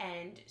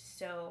 And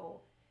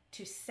so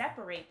to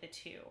separate the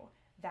two,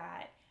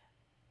 that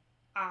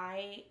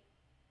I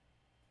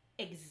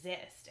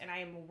exist and I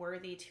am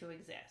worthy to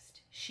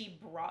exist. She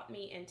brought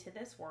me into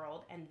this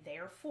world, and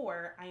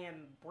therefore I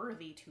am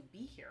worthy to be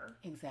here.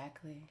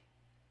 Exactly.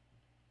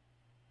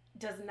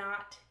 Does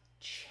not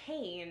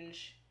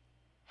change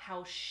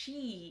how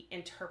she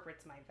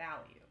interprets my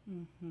value.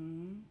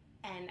 Mm-hmm.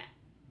 And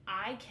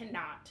I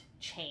cannot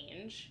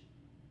change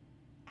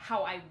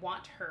how I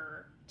want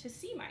her to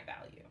see my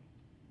value.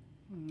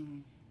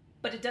 Mm.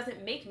 But it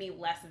doesn't make me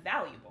less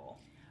valuable.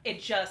 It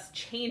just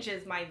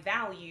changes my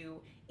value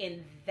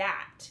in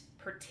that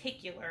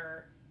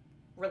particular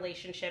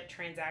relationship,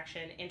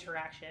 transaction,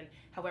 interaction,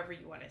 however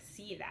you want to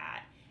see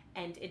that.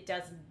 And it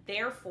does,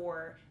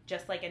 therefore,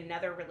 just like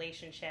another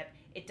relationship,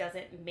 it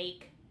doesn't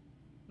make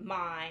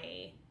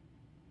my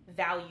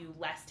value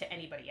less to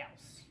anybody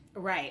else.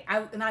 Right.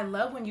 I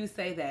love when you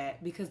say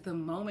that, because the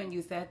moment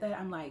you said that,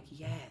 I'm like,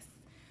 yes,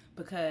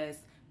 because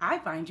I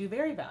find you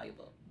very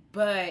valuable.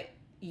 But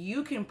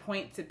you can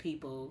point to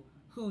people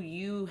who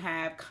you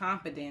have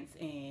confidence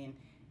in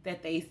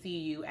that they see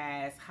you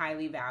as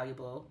highly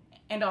valuable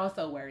and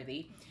also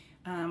worthy,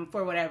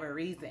 for whatever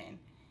reason.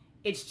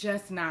 It's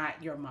just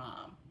not your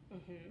mom.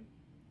 Mm-hmm.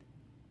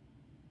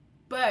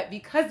 But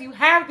because you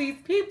have these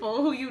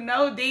people who you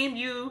know deem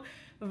you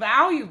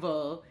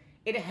valuable,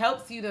 it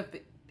helps you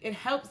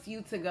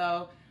to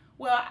go,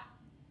 well,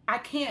 I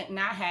can't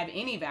not have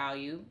any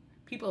value.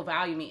 People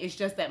value me. It's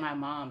just that my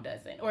mom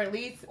doesn't, or at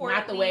least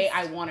not the way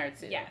I want her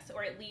to. Yes,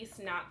 or at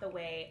least not the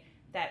way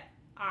that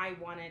I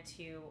wanted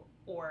to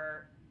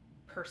or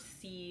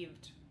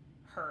perceived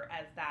her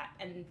as that.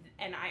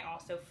 And I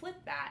also flip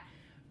that,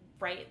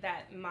 right?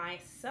 That my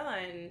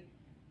son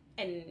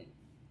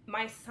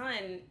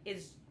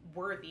is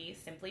worthy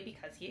simply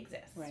because he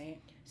exists. Right.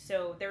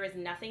 So there is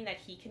nothing that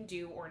he can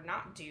do or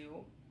not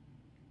do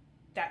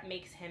that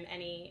makes him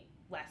any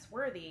less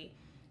worthy,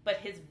 but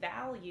his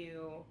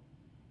value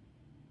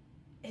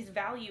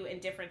in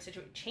different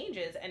situations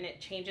changes, and it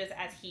changes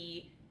as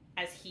he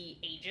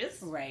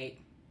ages. Right.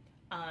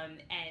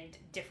 And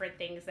different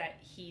things that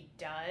he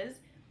does.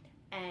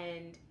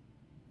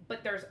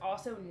 But there's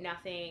also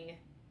nothing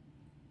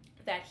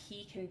that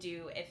he can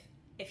do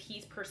if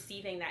he's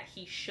perceiving that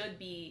he should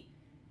be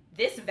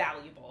this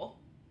valuable,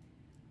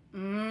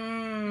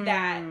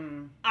 that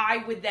I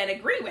would then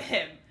agree with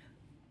him.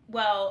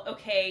 Well,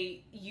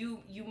 okay, you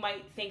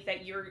might think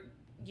that you're,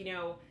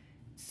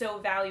 so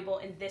valuable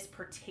in this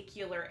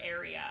particular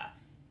area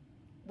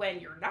when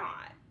you're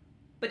not.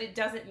 But it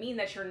doesn't mean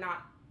that you're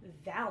not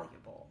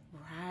valuable.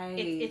 Right.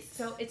 It's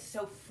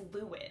so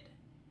fluid.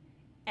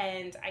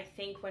 And I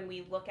think when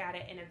we look at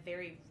it in a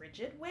very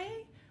rigid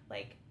way,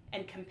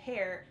 and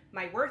compare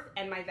my worth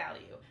and my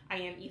value, I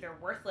am either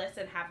worthless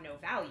and have no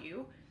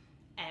value,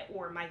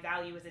 or my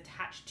value is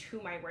attached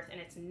to my worth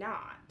and it's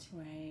not.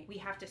 Right. We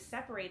have to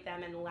separate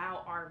them and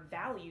allow our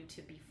value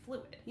to be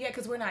fluid. Yeah,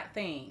 because we're not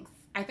things.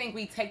 I think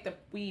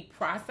we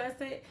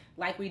process it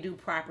like we do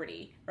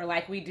property, or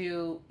like we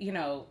do,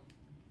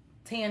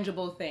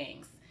 tangible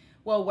things.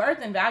 Well, worth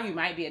and value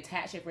might be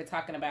attached if we're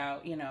talking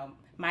about,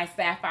 my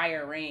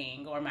sapphire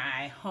ring or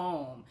my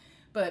home.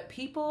 but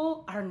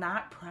people are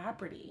not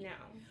property. No.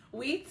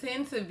 We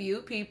tend to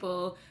view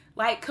people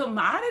like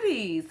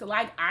commodities,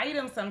 like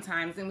items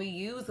sometimes, and we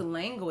use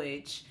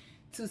language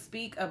to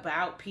speak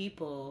about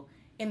people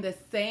in the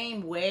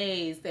same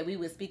ways that we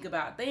would speak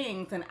about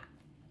things. And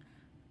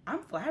I'm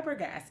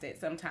flabbergasted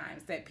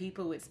sometimes that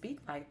people would speak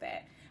like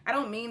that. I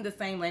don't mean the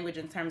same language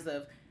in terms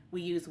of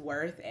we use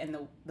worth and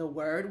the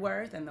word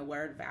worth and the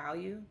word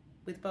value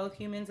with both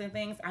humans and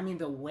things. I mean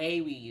the way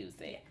we use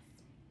it. Yes.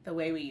 The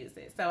way we use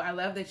it. So I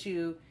love that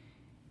you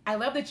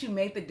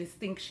made the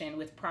distinction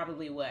with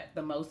probably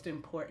the most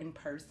important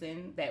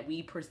person that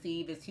we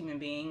perceive as human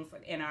beings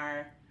in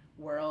our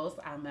worlds,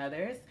 our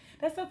mothers.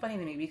 That's so funny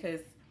to me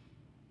because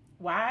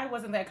why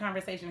wasn't that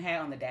conversation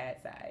had on the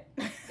dad side?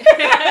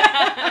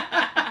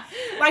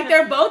 Like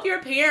they're both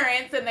your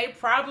parents and they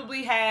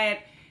probably had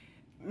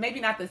maybe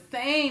not the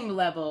same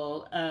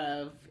level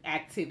of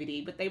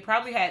activity, but they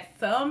probably had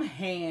some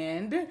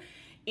hand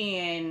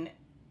in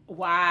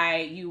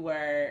why you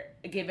were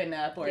given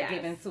up or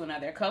given to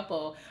another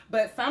couple,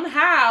 but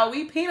somehow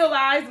we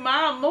penalize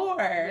mom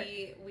more.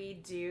 We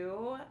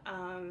do,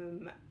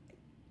 and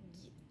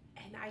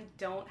I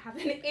don't have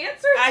an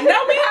answer. I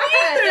know me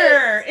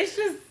neither. It's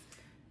just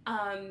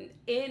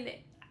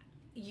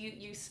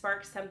you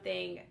spark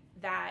something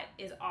that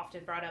is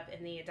often brought up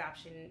in the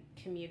adoption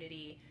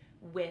community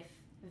with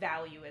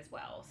value as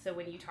well. So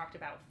when you talked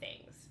about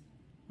things,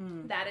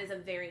 that is a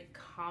very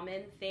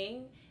common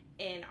thing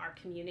in our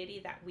community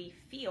that we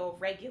feel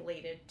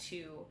regulated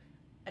to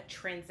a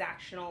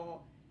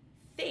transactional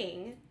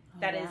thing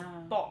that is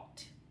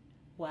bought.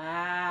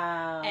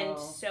 Wow. And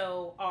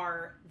so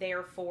our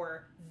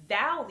therefore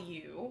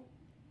value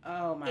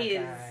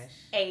is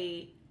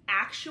a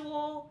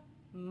actual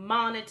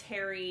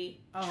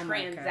monetary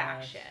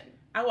transaction.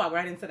 I walked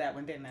right into that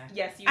one, didn't I?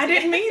 Yes, you did. I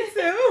didn't mean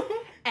to.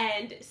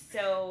 And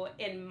so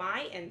in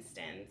my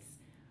instance,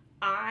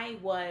 I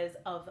was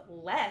of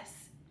less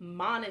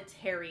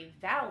monetary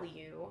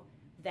value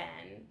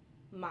than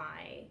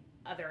my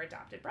other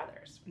adopted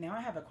brothers. Now I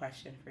have a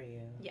question for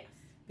you. Yes.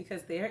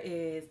 Because there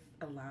is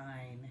a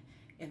line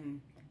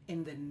in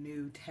the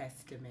New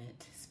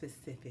Testament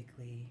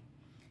specifically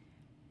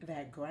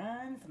that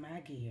grinds my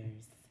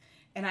gears.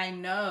 And I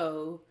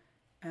know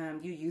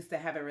you used to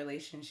have a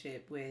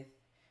relationship with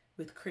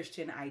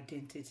Christian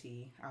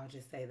identity. I'll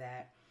just say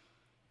that.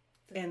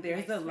 And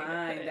there's a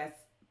line that's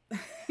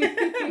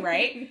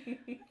right.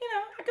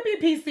 I could be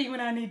a PC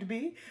when I need to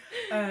be.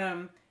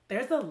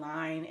 There's a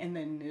line in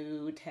the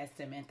New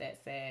Testament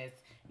that says,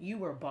 you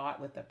were bought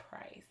with a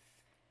price.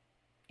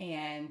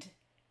 And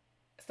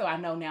so I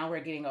know now we're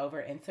getting over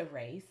into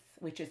race,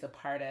 which is a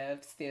part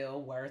of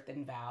still worth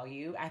and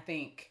value. I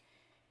think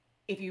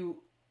if you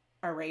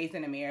are raised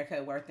in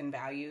America, worth and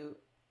value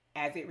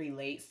as it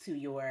relates to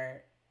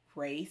your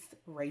race,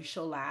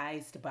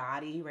 racialized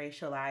body,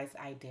 racialized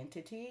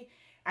identity,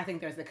 I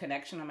think there's a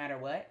connection no matter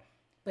what.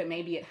 But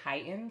maybe it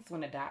heightens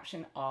when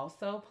adoption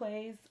also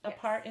plays a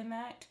part in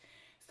that.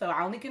 So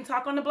I only can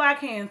talk on the Black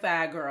hand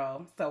side,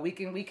 girl. So we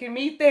can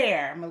meet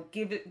there. I'm gonna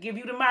give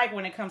you the mic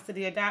when it comes to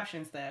the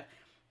adoption stuff.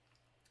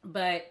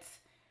 But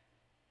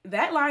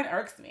that line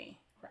irks me.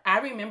 I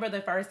remember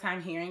the first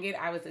time hearing it,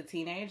 I was a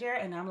teenager,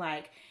 and I'm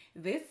like,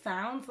 this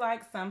sounds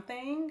like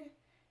something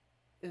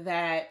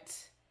that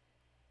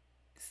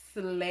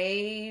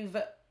slave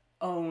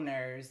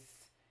owners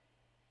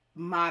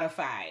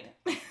modified.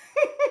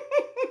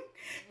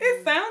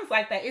 It sounds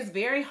like that. It's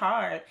very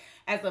hard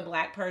as a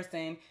Black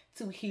person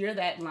to hear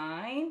that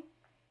line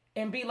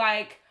and be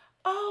like,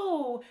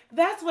 oh,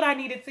 that's what I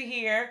needed to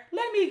hear.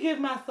 Let me give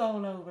my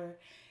soul over.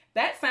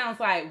 That sounds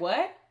like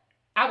what?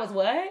 I was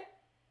what?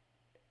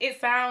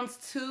 It sounds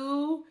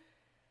too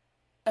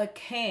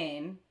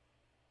akin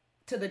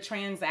to the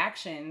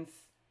transactions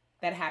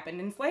that happened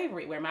in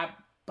slavery, where my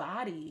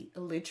body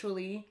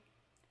literally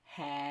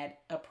had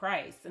a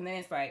price. And then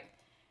it's like,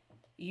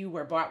 you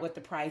were bought with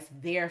the price,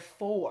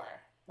 therefore.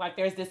 Like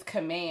there's this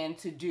command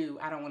to do.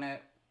 I don't want to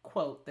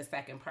quote the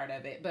second part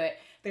of it, but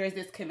there's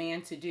this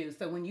command to do.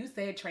 So when you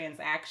said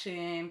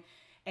transaction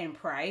and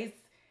price,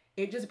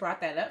 it just brought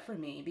that up for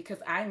me because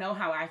I know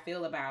how I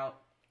feel about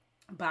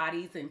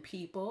bodies and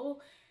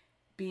people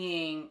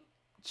being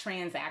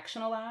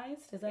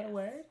transactionalized. Is that a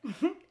word?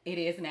 It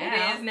is now.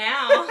 It is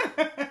now.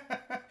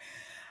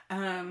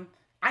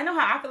 I know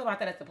how I feel about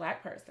that as a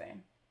Black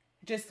person,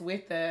 just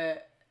with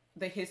the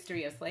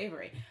history of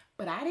slavery.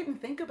 But I didn't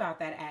think about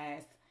that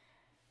as,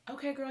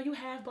 okay, girl, you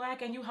half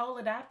Black and you whole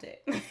adopted.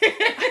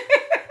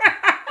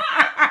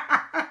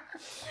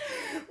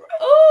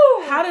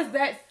 Ooh, how does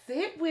that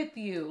sit with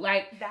you?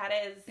 Like, that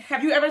is...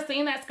 Have you ever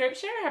seen that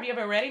scripture? Have you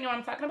ever read it? You know what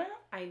I'm talking about?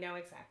 I know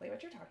exactly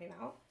what you're talking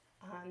about.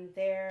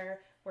 There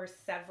were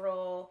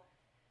several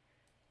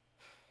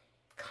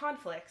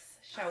conflicts,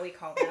 shall we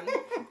call them,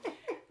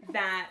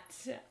 that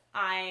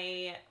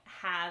I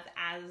have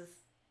as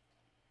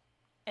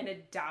an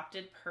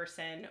adopted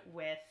person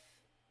with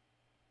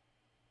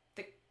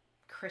the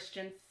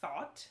Christian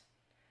thought.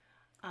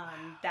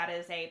 That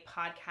is a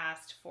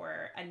podcast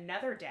for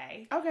another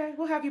day. Okay,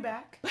 we'll have you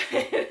back.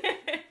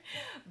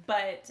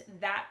 But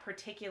that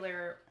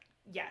particular,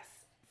 yes,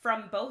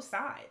 from both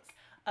sides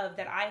of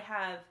that, I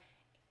have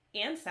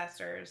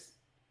ancestors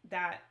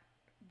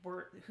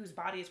whose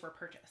bodies were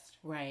purchased.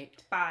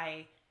 Right.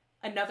 By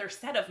another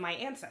set of my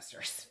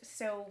ancestors.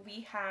 So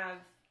we have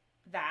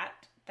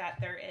that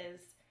there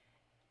is,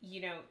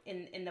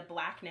 in the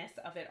blackness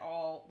of it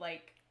all,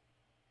 like,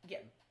 yeah,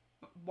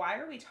 why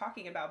are we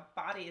talking about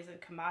bodies and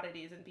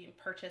commodities and being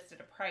purchased at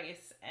a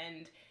price,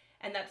 and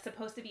that's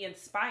supposed to be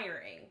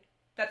inspiring.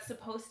 That's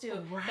supposed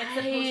to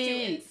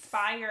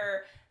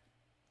inspire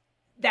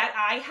that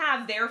I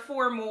have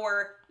therefore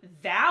more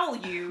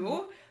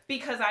value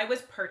because I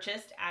was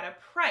purchased at a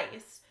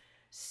price.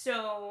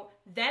 So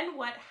then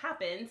what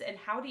happens, and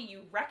how do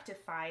you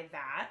rectify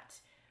that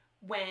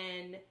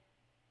when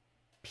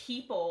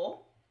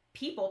people,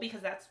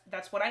 because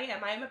that's what I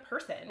am a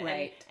person,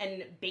 right?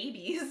 And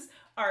babies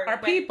are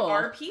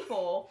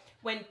people.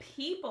 When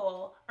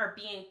people are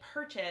being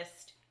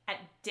purchased at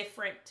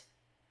different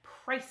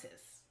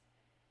prices.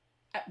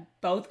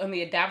 Both on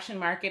the adoption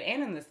market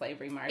and in the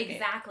slavery market.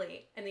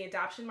 Exactly. In the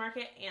adoption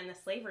market and the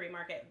slavery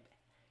market,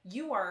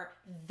 you are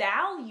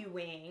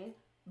valuing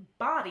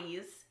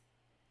bodies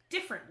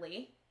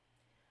differently.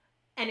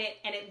 And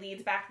it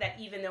leads back that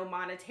even though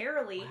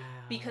monetarily,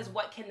 because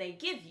what can they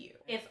give you?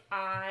 If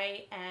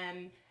I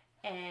am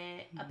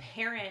a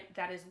parent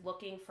that is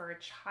looking for a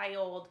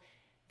child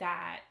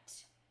that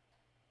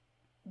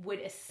would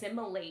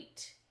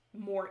assimilate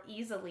more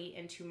easily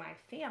into my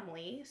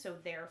family, so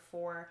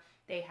therefore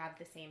they have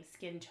the same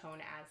skin tone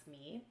as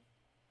me,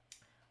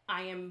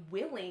 I am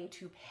willing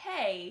to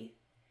pay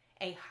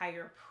a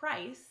higher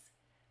price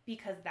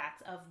because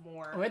that's of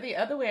more or the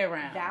other way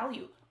around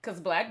value. Because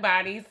black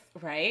bodies,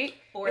 right?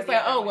 Or it's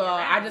like, oh, well,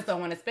 I just don't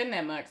want to spend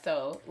that much,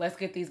 so let's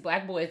get these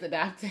black boys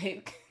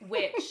adopted.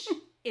 Which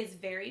is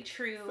very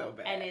true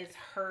and is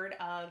heard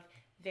of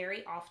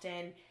very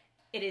often.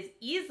 It is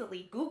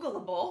easily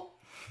Googleable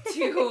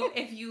to,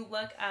 if you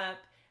look up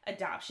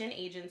adoption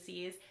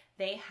agencies,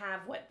 they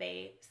have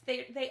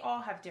they all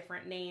have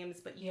different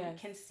names, but you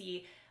can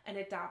see an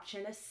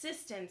adoption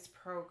assistance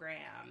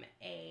program,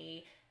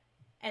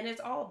 and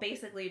it's all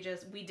basically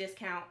just, we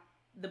discount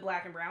the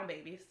black and brown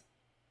babies.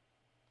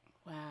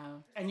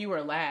 Wow. And you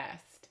were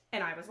last.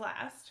 And I was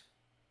last.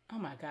 Oh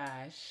my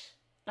gosh.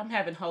 I'm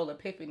having whole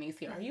epiphanies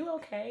here. Are you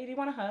okay? Do you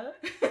want a hug?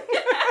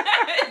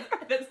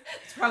 That's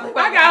probably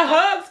why I got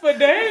hugs for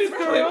days, girl.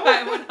 That's probably why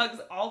I want hugs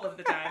all of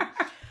the time.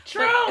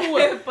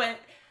 True. But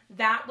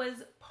that was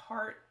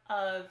part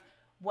of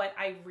what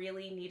I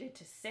really needed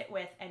to sit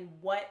with, and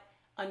what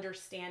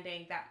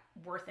understanding that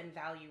worth and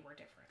value were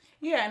different.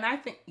 Yeah, and I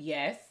think,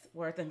 yes,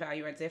 worth and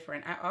value are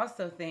different. I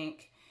also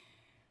think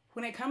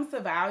when it comes to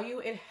value,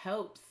 it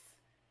helps.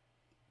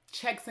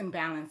 Checks and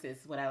balances,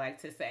 what I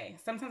like to say.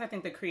 Sometimes I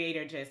think the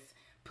creator just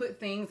put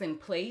things in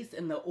place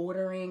in the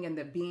ordering and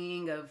the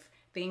being of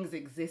things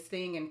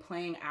existing and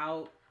playing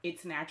out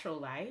its natural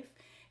life.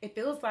 It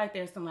feels like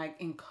there's some like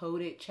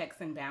encoded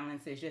checks and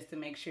balances just to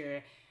make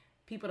sure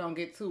people don't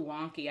get too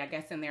wonky, I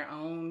guess, in their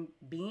own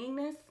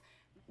beingness,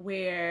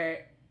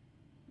 where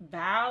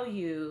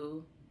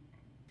value,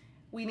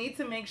 we need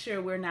to make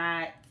sure we're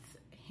not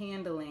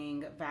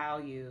handling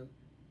value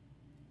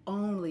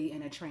only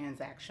in a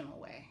transactional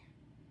way.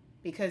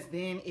 Because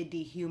then it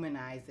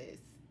dehumanizes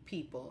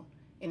people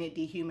and it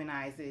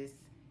dehumanizes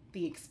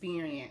the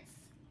experience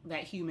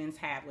that humans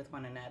have with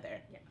one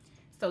another. Yeah.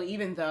 So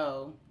even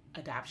though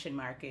adoption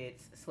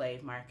markets,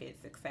 slave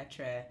markets,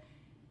 etc.,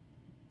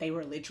 they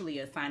were literally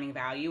assigning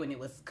value and it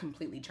was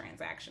completely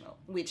transactional,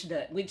 which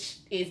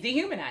is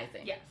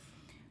dehumanizing. Yes.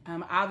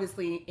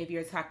 Obviously, if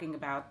you're talking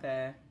about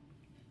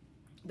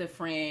the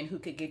friend who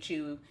could get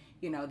you,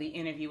 the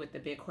interview with the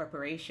big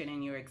corporation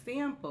in your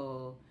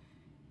example,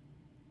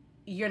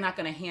 you're not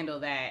going to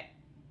handle that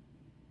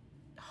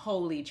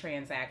wholly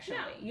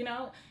transactionally.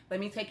 No. Let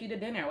me take you to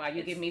dinner while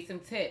you give me some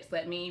tips.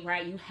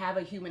 You have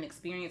a human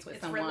experience with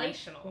someone. It's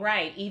relational.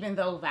 Right, even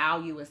though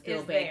value is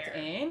still baked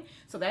in.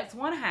 So that's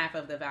one half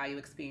of the value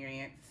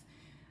experience.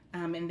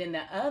 And then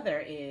the other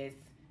is,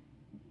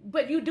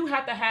 but you do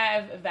have to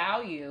have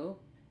value.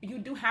 You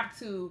do have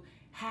to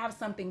have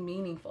something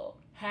meaningful,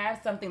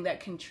 have something that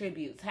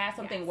contributes, have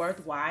something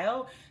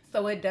worthwhile,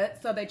 so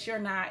that you're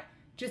not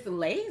just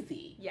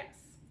lazy. Yes.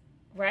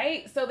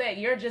 Right? So that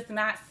you're just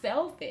not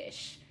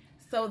selfish.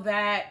 So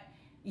that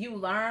you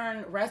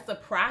learn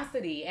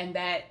reciprocity, and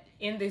that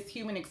in this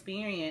human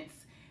experience,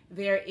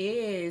 there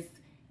is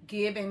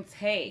give and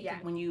take. Yeah.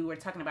 When you were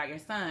talking about your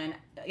son,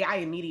 I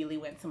immediately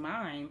went to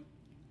mine.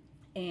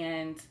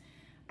 And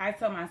I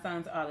tell my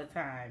sons all the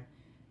time,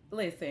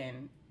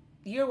 listen,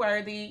 you're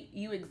worthy,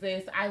 you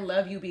exist, I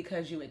love you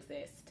because you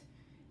exist.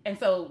 And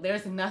so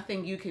there's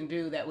nothing you can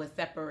do that would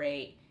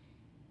separate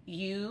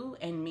you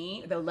and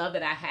me, the love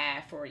that I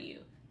have for you,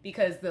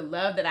 because the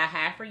love that I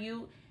have for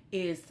you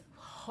is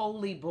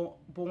wholly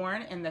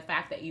born in the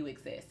fact that you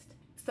exist.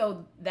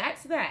 So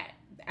that's that.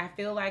 I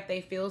feel like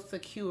they feel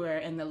secure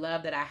in the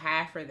love that I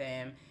have for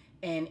them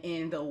and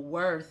in the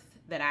worth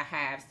that I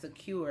have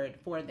secured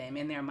for them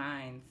in their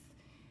minds.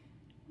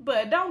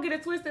 But don't get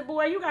it twisted,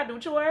 boy. You got to do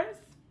chores.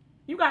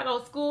 You got to go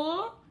to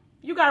school.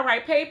 You got to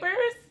write papers.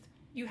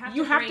 You have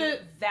to bring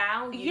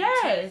value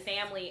to the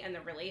family and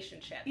the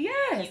relationship.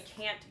 Yes. You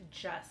can't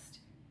just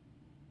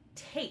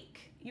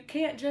take. You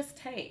can't just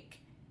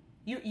take.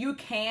 You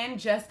can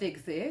just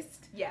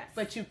exist. Yes.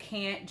 But you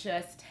can't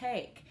just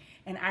take.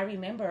 And I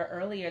remember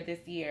earlier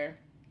this year,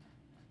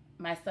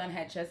 my son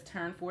had just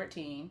turned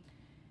 14.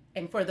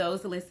 And for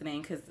those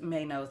listening, because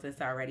May knows this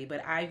already,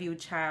 but I view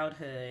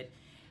childhood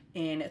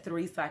in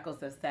 3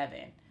 cycles of 7.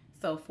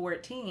 So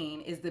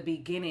 14 is the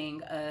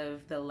beginning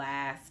of the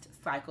last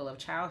cycle of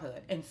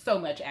childhood. And so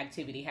much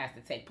activity has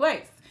to take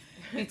place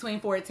between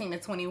 14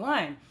 and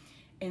 21.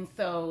 And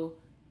so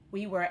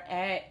we were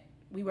at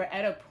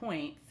a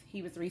point,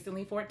 he was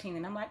recently 14,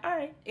 and I'm like, all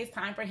right, it's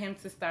time for him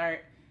to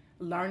start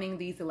learning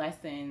these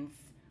lessons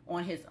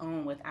on his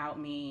own without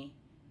me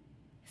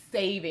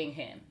saving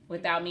him,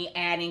 without me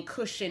adding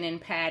cushion and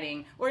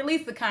padding, or at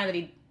least the kind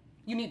that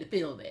you need to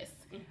feel this.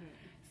 Mm-hmm.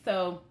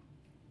 So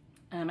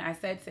I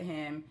said to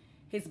him,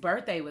 his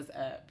birthday was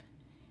up,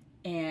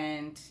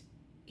 and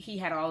he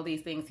had all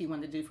these things he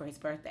wanted to do for his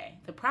birthday.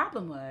 The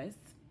problem was,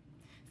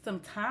 some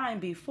time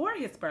before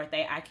his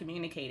birthday, I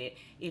communicated,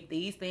 if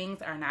these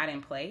things are not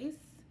in place,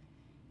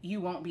 you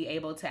won't be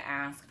able to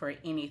ask for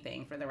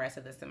anything for the rest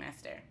of the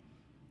semester.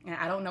 And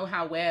I don't know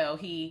how well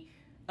he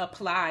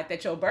applied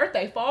that your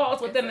birthday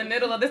falls within the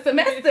middle of the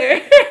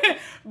semester.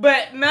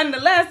 But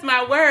nonetheless,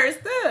 my word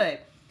stood.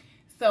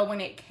 So when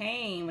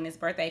his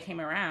birthday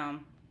came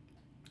around,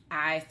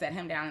 I sat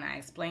him down and I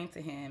explained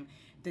to him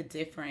the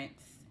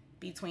difference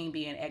between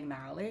being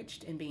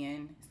acknowledged and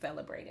being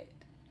celebrated.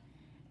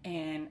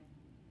 And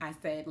I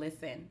said,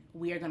 listen,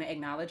 we are going to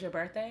acknowledge your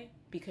birthday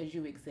because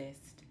you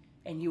exist.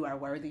 And you are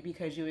worthy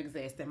because you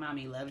exist. And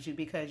mommy loves you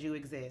because you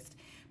exist.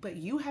 But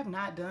you have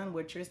not done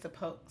what you're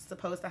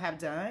supposed to have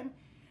done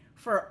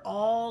for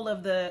all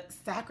of the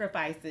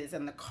sacrifices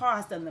and the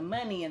cost and the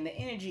money and the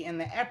energy and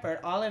the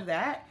effort, all of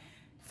that,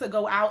 to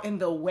go out in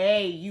the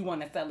way you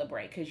want to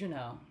celebrate. Because,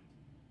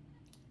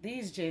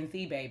 these Gen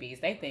Z babies,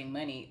 they think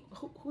money,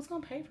 who's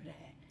going to pay for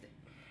that?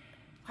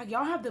 Like,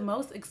 y'all have the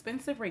most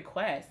expensive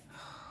requests.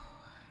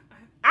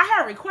 I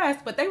had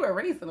requests, but they were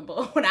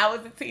reasonable when I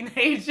was a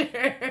teenager.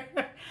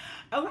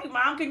 I was like,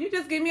 Mom, can you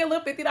just give me a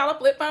little $50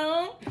 flip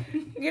phone?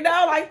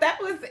 That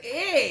was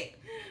it.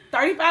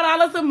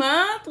 $35 a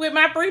month with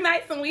my free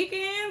nights and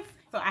weekends.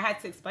 So I had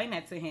to explain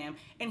that to him,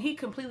 and he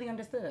completely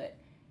understood.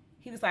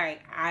 He was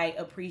like, I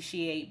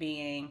appreciate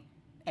being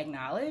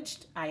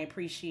acknowledged. I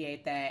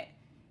appreciate that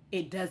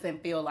it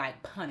doesn't feel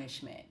like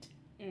punishment.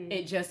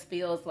 It just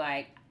feels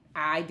like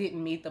I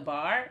didn't meet the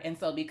bar, and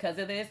so because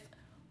of this,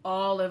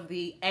 all of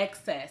the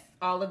excess,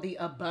 all of the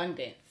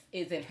abundance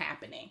isn't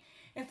happening.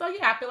 And so,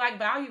 I feel like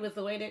value is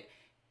the way that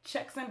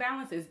checks and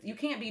balances. You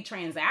can't be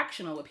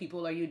transactional with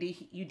people, or you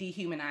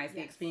dehumanize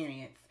the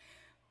experience.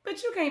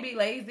 But you can't be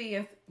lazy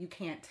and you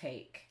can't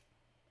take.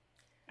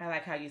 I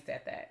like how you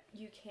said that.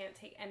 You can't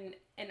take,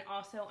 and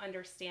also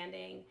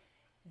understanding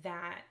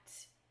that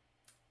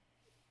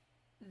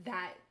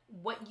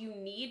what you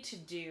need to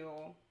do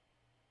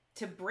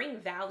to bring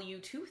value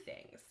to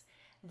things.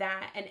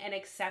 That and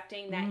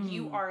accepting that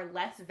you are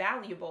less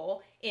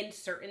valuable in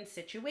certain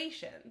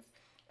situations,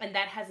 and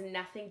that has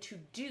nothing to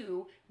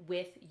do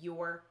with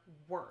your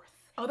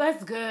worth. Oh,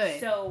 that's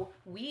good. So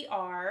we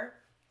are,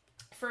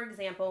 for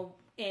example,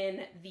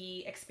 in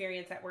the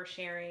experience that we're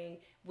sharing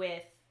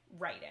with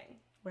writing,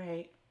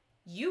 right?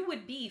 You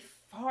would be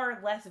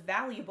far less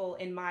valuable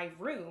in my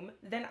room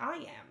than I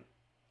am,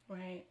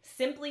 right?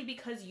 Simply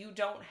because you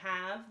don't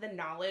have the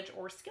knowledge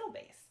or skill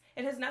base.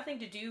 It has nothing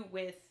to do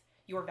with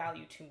your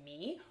value to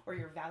me or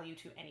your value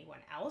to anyone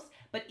else,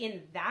 but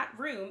in that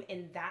room,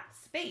 in that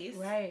space,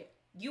 right,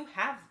 you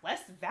have less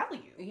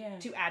value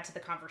to add to the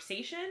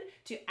conversation,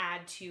 to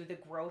add to the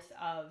growth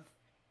of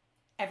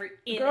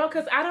girl,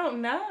 because I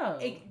don't know.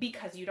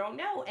 Because you don't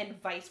know, and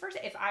vice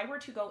versa. If I were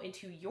to go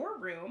into your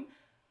room,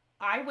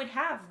 I would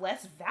have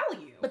less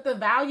value. But the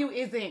value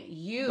isn't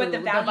you. But the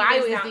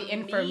value is the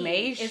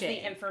information. Is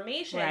the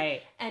information.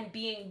 Right. And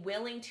being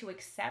willing to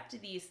accept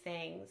these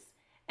things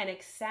and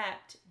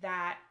accept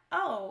that,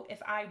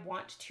 if I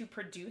want to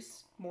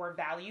produce more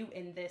value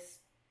in this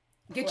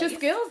Get place, your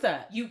skills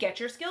up. You get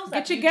your skills up.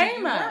 Get your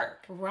game up.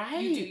 Work.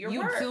 Right. You do your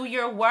work. You do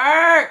your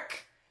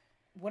work.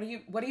 What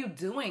are you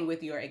doing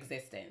with your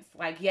existence?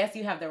 Like, yes,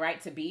 you have the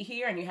right to be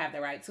here and you have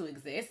the right to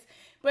exist.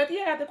 But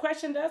the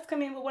question does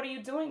come in, well, what are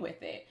you doing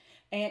with it?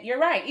 And you're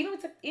right. Even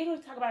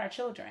we talk about our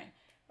children.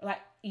 Like,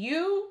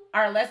 you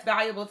are less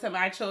valuable to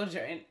my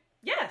children.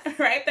 Yes.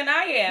 Right? Than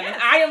I am. Yes.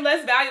 And I am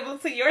less valuable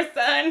to your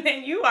son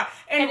than you are.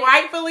 And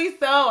rightfully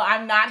so.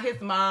 I'm not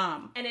his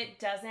mom. And it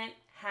doesn't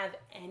have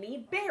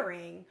any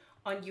bearing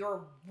on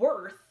your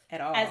worth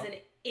at all as an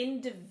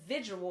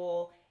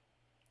individual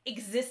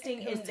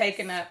existing in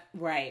taken up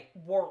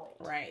world.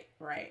 Right.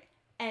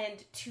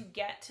 And to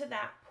get to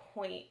that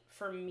point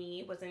for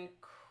me was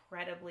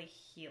incredibly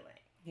healing.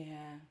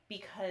 Yeah.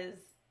 Because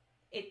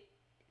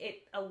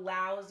it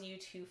allows you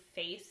to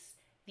face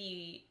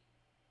the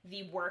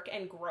work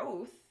and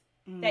growth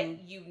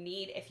that you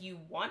need if you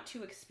want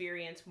to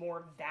experience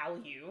more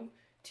value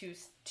to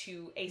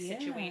a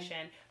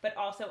situation, but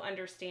also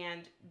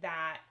understand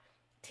that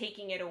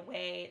taking it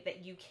away,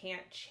 that you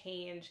can't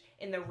change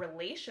in the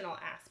relational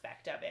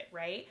aspect of it,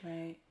 right?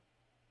 Right.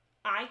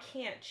 I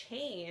can't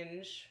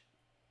change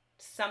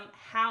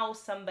how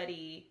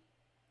somebody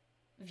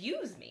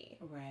views me.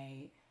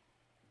 Right.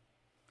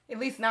 At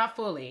least not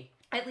fully.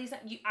 At least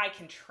I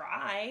can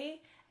try,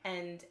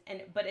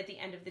 but at the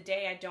end of the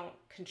day, I don't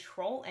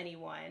control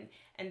anyone.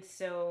 And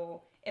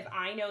so if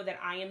I know that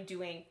I am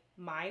doing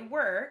my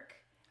work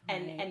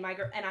and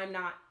I'm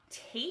not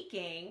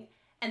taking,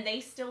 and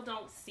they still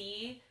don't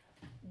see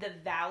the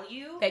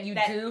value that you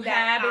do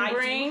have and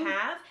bring,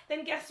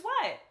 then guess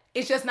what?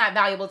 It's just not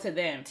valuable to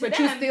them. But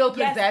you still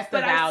possess the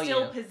value. I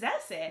still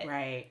possess it.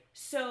 Right.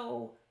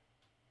 So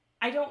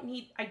I don't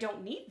need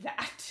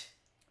that.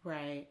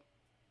 Right.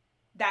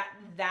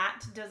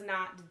 That does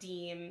not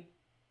deem.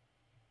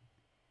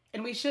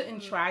 And we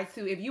shouldn't try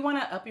to. If you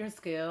want to up your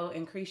skill,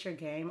 increase your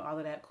game, all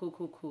of that,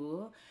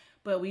 cool.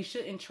 But we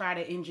shouldn't try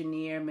to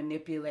engineer,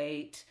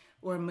 manipulate,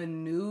 or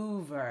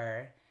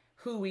maneuver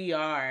who we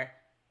are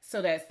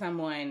so that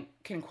someone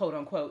can, quote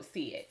unquote,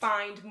 see it.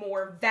 Find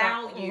more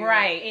value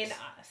in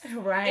us.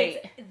 Right.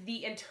 It's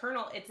the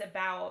internal, it's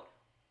about,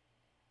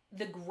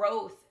 the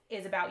growth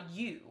is about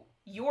you.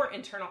 Your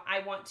internal, I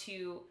want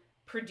to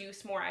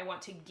produce more. I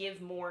want to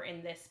give more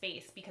in this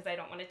space because I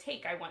don't want to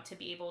take. I want to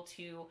be able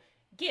to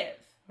give.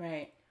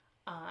 Right.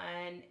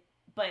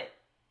 But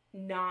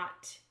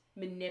not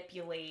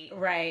manipulate.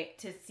 Right.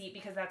 To see,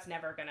 because that's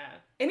never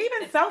gonna. And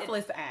even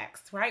selfless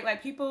acts, right?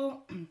 Like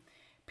people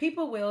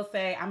will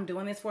say, I'm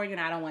doing this for you and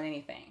I don't want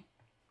anything.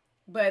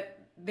 But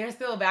there's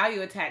still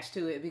value attached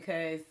to it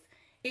because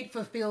it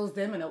fulfills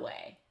them in a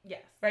way.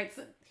 Yes. Right?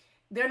 So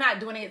they're not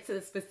doing it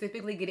to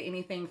specifically get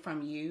anything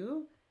from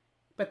you,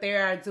 but they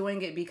are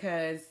doing it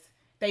because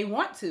they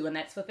want to, and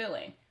that's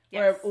fulfilling.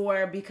 Yes.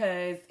 Or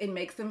because it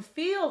makes them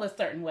feel a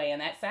certain way,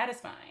 and that's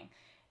satisfying.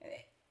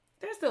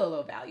 There's still a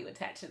little value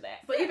attached to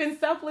that. But even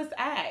selfless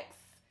acts.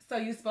 So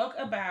you spoke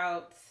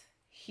about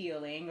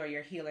healing or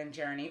your healing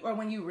journey, or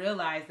when you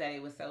realized that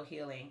it was so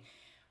healing.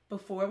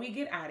 Before we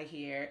get out of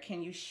here,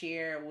 can you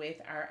share with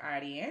our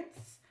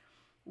audience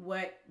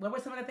what were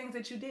some of the things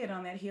that you did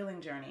on that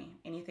healing journey?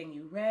 Anything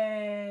you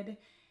read?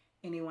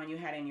 Anyone you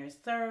had in your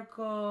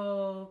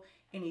circle?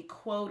 Any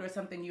quote or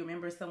something you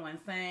remember someone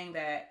saying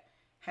that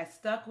has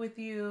stuck with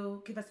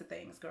you? Give us the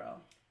things,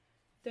 girl.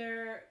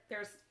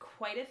 There's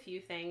quite a few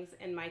things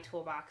in my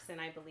toolbox, and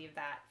I believe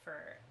that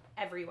for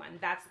everyone.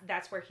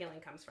 That's where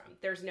healing comes from.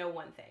 There's no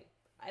one thing.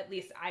 At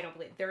least I don't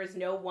believe. There is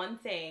no one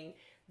thing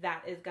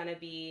that is going to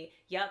be,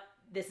 yep,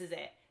 this is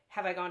it.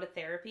 Have I gone to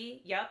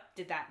therapy? Yep.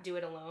 Did that do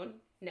it alone?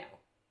 No.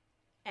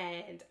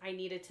 And I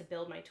needed to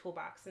build my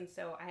toolbox. And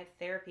so I had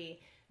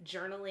therapy.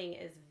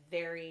 Journaling is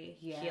very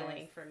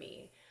healing for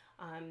me.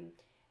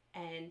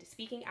 And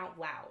speaking out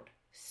loud.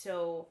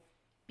 So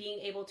being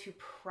able to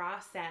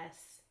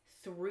process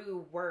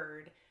through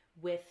word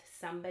with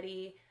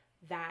somebody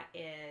that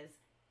is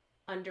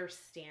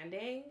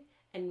understanding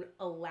and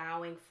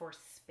allowing for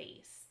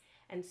space.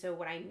 And so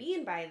what I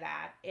mean by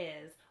that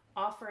is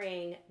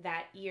offering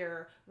that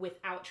ear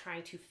without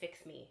trying to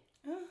fix me.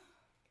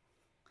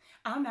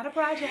 I'm not a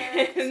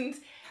project.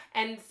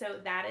 And so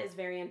that is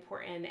very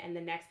important. And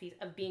the next piece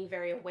of being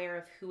very aware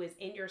of who is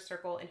in your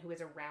circle and who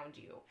is around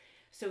you.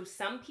 So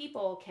some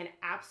people can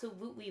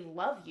absolutely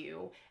love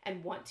you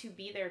and want to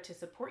be there to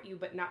support you,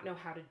 but not know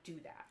how to do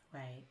that.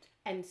 Right.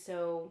 And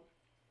so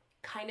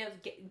kind of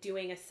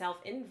doing a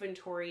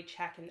self-inventory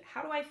check, and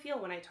how do I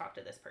feel when I talk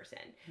to this person?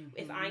 Mm-hmm.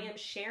 If I am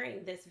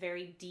sharing this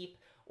very deep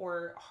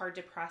or hard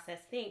to process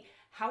thing,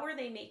 how are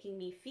they making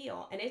me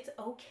feel? And it's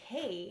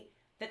okay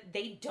that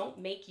they don't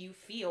make you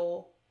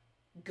feel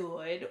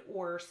good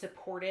or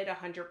supported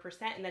 100%.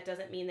 And that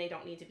doesn't mean they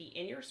don't need to be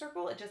in your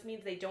circle. It just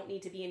means they don't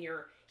need to be in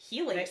your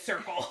healing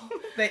circle.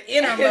 The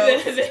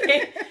innermost.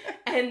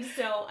 And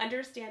so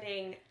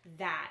understanding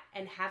that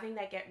and having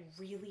that get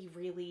really,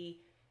 really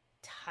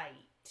tight.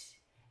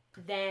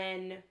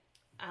 Then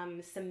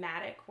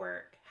somatic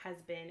work has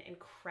been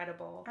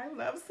incredible. I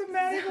love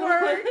somatic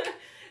work.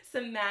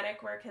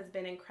 Somatic work has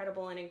been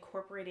incredible in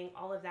incorporating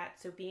all of that.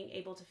 So being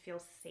able to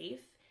feel safe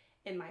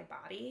in my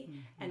body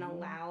and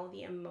allow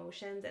the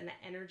emotions and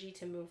the energy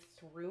to move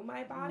through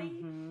my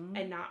body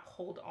and not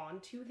hold on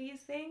to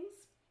these things.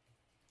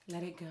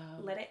 Let it go.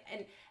 Let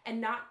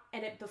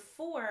it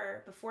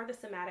before the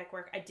somatic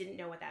work, I didn't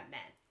know what that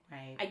meant.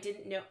 Right. I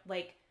didn't know,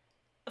 like,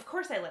 of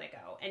course I let it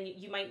go. And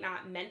you might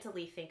not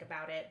mentally think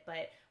about it,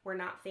 but we're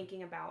not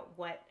thinking about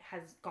what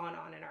has gone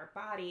on in our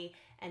body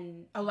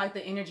and like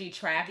the energy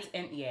trapped the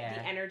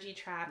energy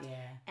trapped.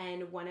 Yeah.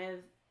 And one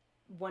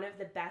of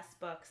the best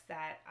books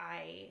that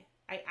I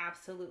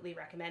absolutely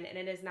recommend, and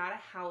it is not a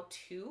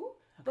how-to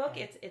book.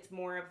 It's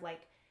more of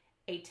like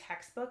a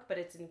textbook, but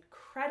it's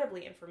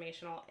incredibly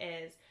informational,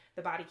 is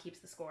The Body Keeps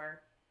the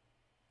Score.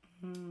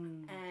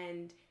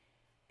 And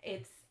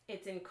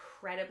it's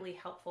incredibly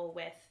helpful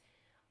with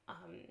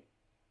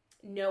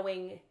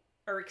knowing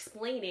or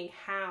explaining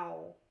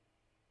how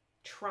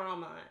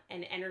trauma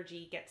and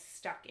energy gets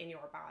stuck in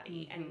your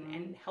body,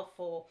 and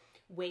helpful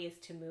ways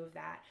to move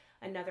that.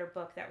 Another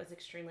book that was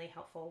extremely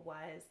helpful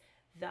was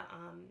the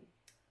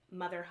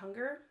Mother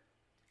Hunger.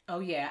 Oh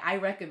yeah, I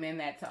recommend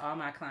that to all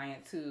my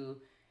clients who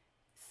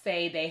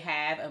say they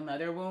have a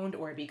mother wound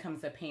or it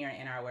becomes apparent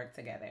in our work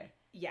together.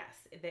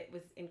 Yes, it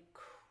was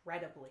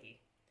incredibly.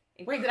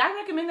 Wait, did I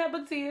recommend that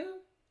book to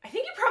you? I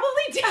think you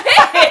probably did.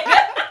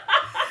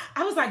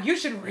 I was like, you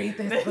should read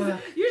this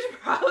book. You should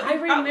probably. I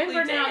remember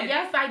probably now. did.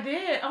 Yes, I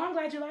did. Oh, I'm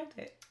glad you liked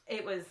it.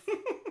 It was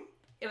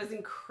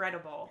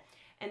incredible.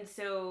 And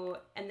so,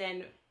 and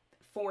then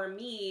for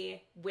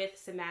me, with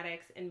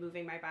somatics and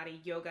moving my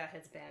body, yoga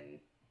has been.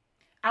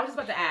 I was just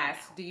about to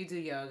ask, do you do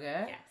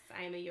yoga? Yes,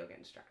 I am a yoga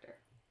instructor.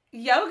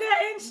 Yoga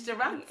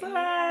instructor.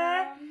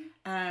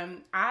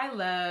 I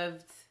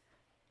loved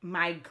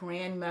my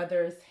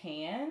grandmother's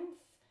hands.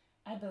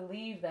 I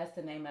believe that's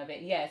the name of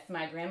it. Yes,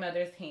 my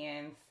grandmother's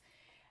hands.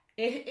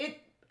 It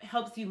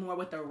helps you more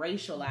with the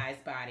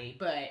racialized body,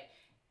 but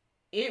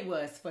it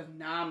was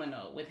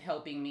phenomenal with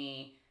helping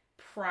me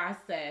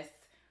process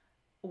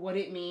what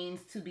it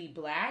means to be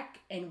Black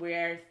and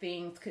where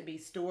things could be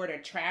stored or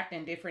trapped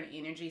in different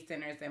energy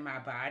centers in my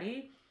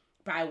body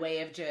by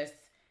way of just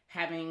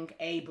having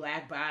a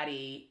Black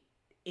body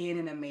in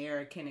an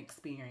American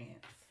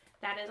experience.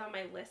 That is on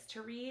my list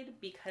to read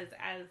because,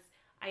 as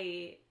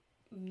I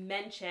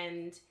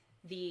mentioned,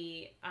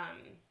 the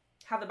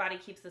How the Body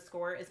Keeps the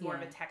Score is more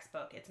of a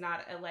textbook. It's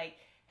not a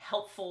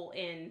helpful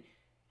in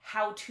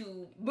how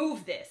to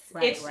move this.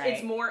 Right.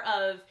 It's more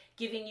of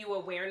giving you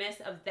awareness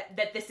of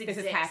that this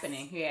exists. This is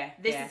happening. Yeah.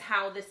 This is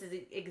how this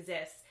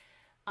exists.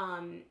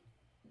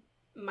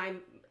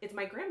 It's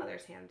my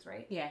grandmother's hands,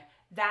 right? Yeah.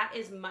 That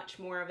is much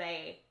more of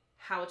a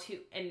how to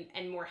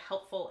and more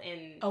helpful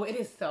in. Oh, it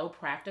is so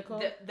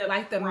practical.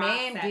 The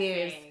man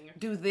gives,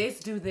 do this,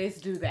 do this,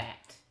 do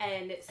that.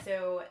 And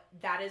so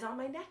that is on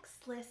my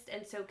next list.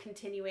 And so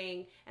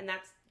continuing, and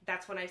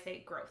that's when I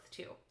say growth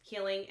too.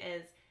 Healing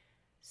is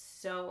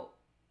so.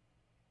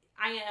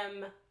 I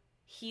am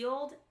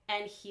healed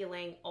and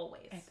healing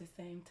always. At the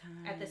same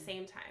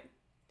time.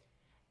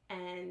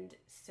 And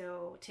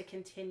so to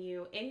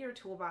continue in your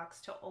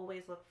toolbox to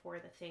always look for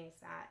the things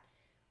that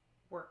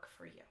work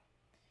for you.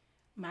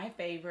 My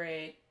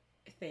favorite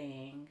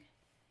thing,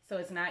 so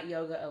it's not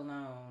yoga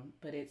alone,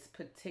 but it's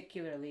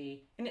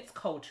particularly, and it's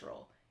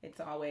cultural. It's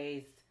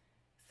always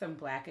some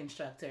Black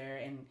instructor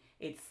and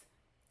it's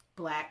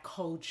Black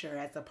culture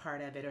as a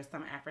part of it or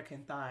some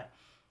African thought.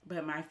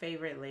 But my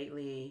favorite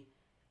lately,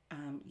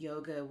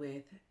 yoga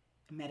with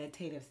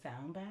meditative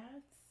sound baths.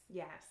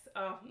 Yes.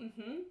 Oh,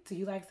 Do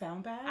you like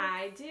sound baths?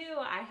 I do.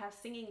 I have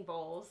singing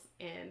bowls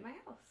in my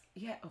house.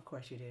 Yeah, of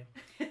course you do.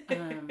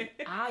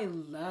 I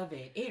love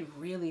it. It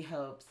really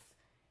helps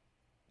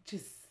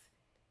just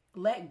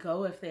let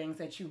go of things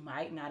that you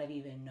might not have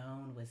even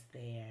known was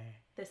there.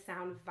 The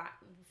sound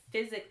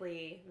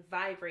physically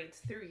vibrates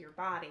through your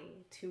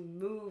body to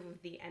move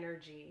the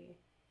energy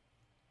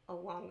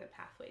along the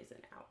pathways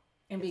and out.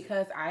 And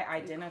because I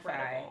identify,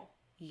 incredible.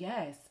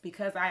 Yes,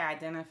 because I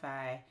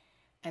identify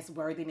as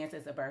worthiness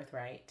as a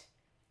birthright,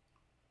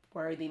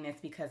 worthiness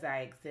because I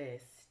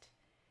exist.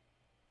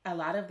 A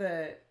lot of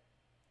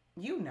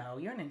you're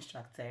an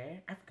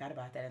instructor. I forgot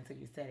about that until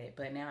you said it,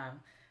 but now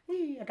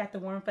I got the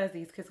warm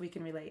fuzzies because we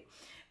can relate.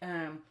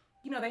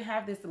 They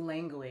have this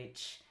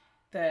language,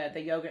 the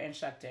yoga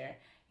instructor,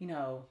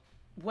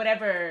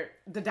 whatever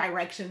the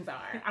directions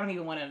are. I don't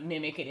even want to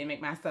mimic it and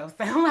make myself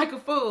sound like a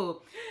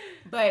fool.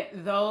 But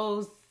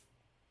those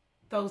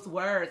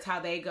words, how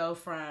they go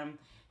from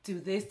do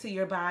this to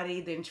your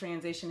body, then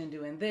transition and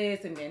doing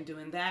this and then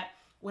doing that,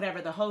 whatever,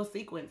 the whole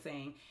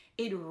sequencing,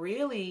 it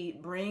really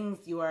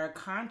brings your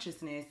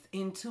consciousness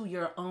into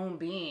your own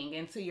being,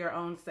 into your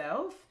own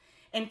self.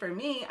 And for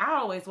me, I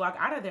always walk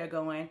out of there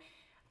going,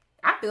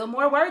 I feel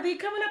more worthy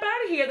coming up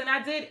out of here than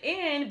I did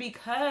in,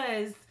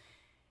 because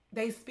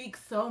they speak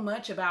so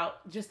much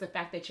about just the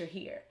fact that you're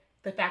here,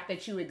 the fact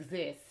that you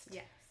exist,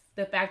 yes,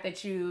 the fact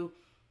that you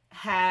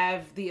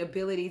have the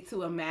ability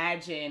to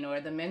imagine or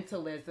the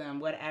mentalism,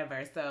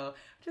 whatever. So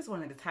just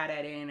wanted to tie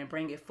that in and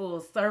bring it full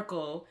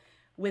circle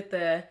with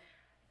the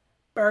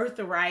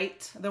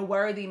birthright, the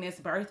worthiness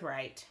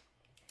birthright.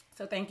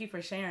 So thank you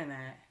for sharing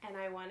that. And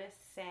I want to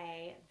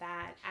say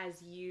that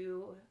as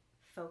you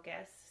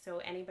focus, so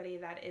anybody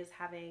that is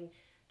having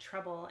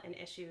trouble and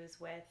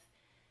issues with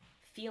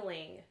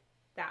feeling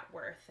that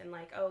worth and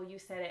you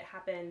said it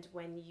happened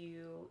when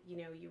you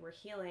were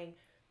healing,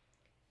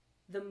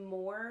 the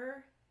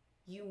more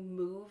you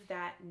move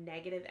that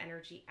negative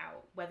energy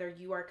out, whether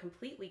you are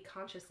completely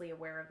consciously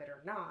aware of it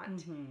or not,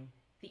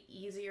 the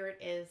easier it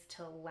is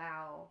to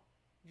allow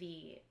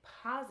the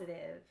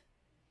positive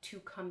to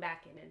come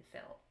back in and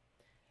fill.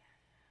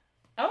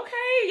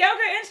 Okay,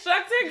 yoga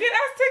instructor, get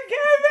us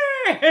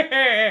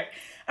together.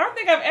 I don't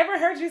think I've ever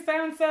heard you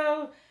sound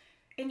so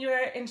in your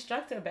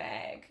instructor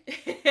bag.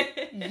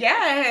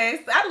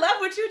 Yes, I love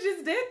what you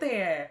just did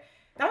there.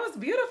 That was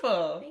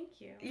beautiful. Thank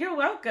you. You're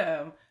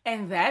welcome.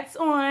 And that's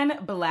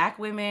on Black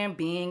women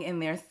being in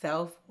their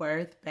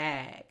self-worth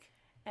bag.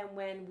 And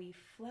when we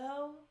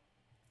flow,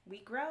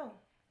 we grow.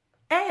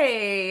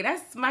 Hey,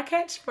 that's my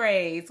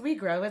catchphrase. We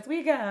grow as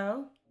we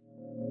go.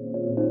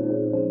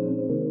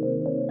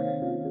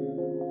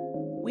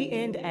 We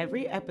end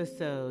every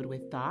episode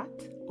with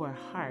thought or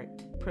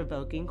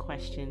heart-provoking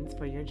questions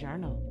for your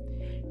journal.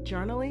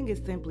 Journaling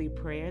is simply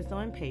prayers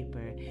on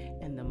paper,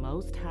 and the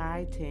Most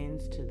High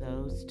tends to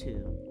those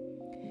too.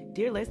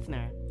 Dear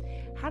listener,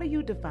 how do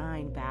you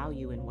define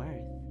value and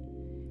worth?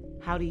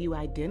 How do you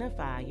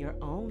identify your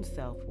own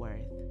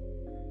self-worth?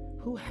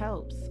 Who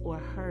helps or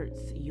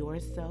hurts your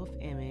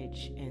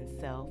self-image and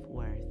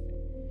self-worth?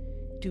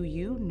 Do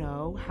you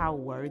know how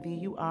worthy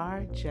you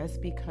are just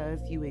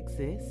because you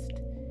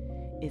exist?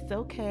 It's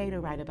okay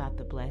to write about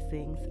the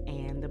blessings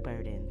and the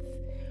burdens.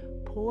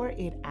 Pour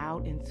it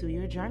out into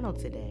your journal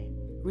today.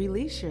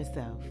 Release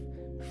yourself,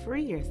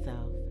 free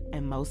yourself,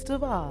 and most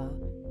of all,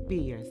 be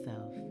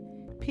yourself.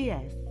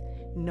 P.S.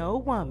 No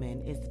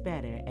woman is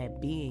better at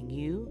being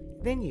you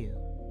than you.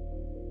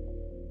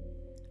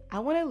 I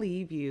want to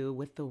leave you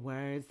with the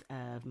words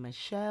of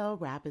Michelle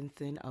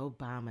Robinson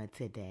Obama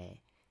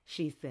today.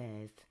 She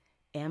says,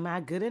 "Am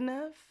I good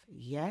enough?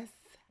 Yes,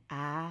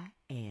 I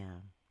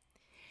am."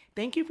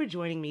 Thank you for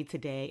joining me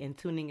today and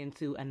tuning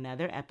into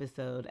another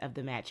episode of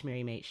the Match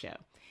Mary Mate Show.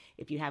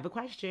 If you have a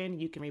question,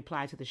 you can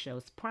reply to the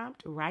show's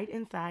prompt right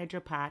inside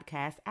your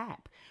podcast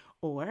app,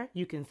 or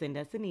you can send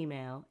us an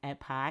email at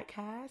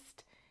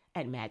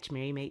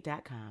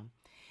podcast@matchmarymate.com.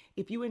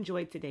 If you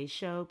enjoyed today's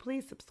show,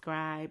 please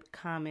subscribe,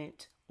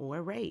 comment,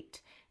 or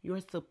rate. Your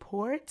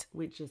support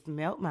would just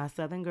melt my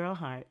Southern girl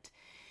heart.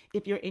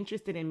 If you're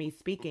interested in me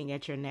speaking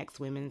at your next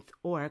women's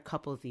or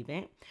couples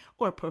event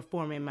or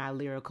performing my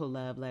lyrical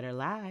love letter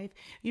live,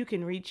 you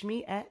can reach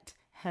me at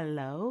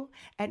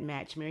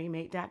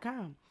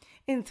hello@matchmarymate.com.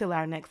 Until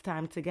our next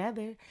time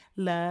together,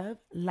 love,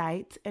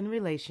 light, and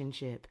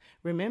relationship.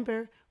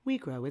 Remember, we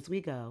grow as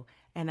we go,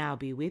 and I'll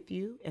be with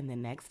you in the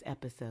next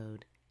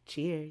episode.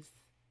 Cheers.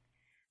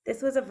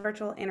 This was a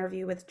virtual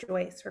interview with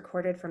Joyce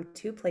recorded from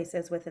two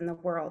places within the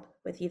world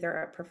with either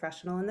a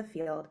professional in the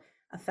field,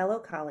 a fellow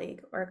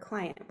colleague, or a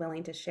client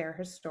willing to share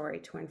her story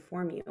to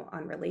inform you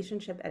on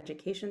relationship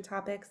education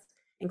topics,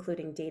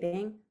 including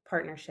dating,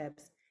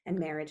 partnerships, and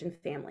marriage and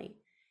family.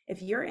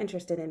 If you're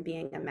interested in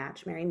being a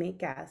Match Mary Mate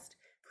guest,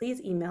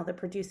 please email the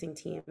producing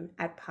team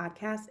at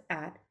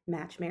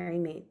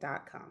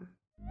podcast@matchmarymate.com.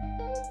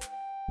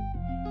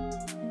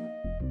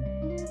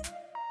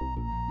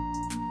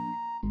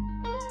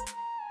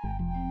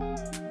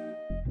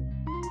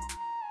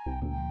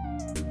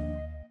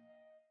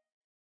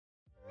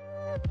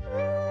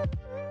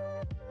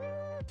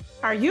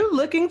 Are you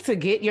looking to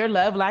get your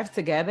love life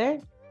together?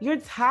 You're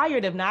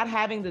tired of not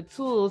having the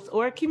tools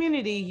or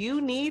community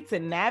you need to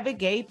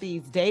navigate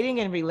these dating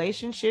and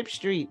relationship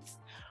streets.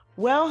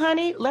 Well,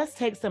 honey, let's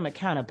take some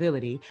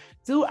accountability,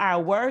 do our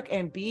work,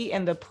 and be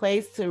in the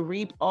place to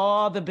reap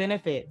all the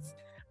benefits.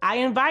 I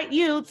invite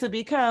you to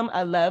become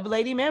a Love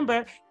Lady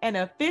member and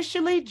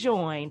officially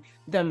join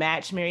the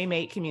Match Mary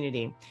Mate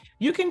community.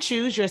 You can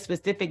choose your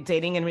specific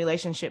dating and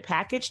relationship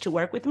package to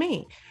work with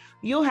me.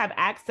 You'll have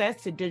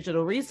access to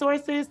digital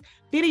resources,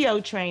 video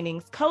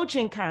trainings,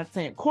 coaching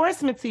content,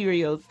 course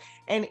materials,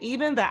 and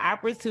even the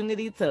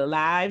opportunity to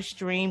live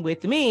stream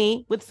with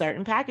me with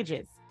certain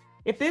packages.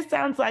 If this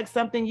sounds like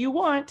something you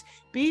want,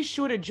 be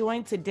sure to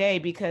join today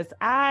because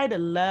I'd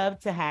love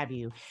to have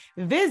you.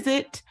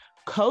 Visit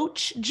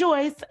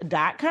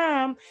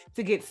CoachJoyce.com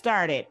to get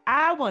started.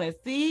 I want to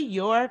see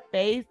your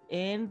face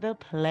in the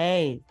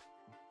place.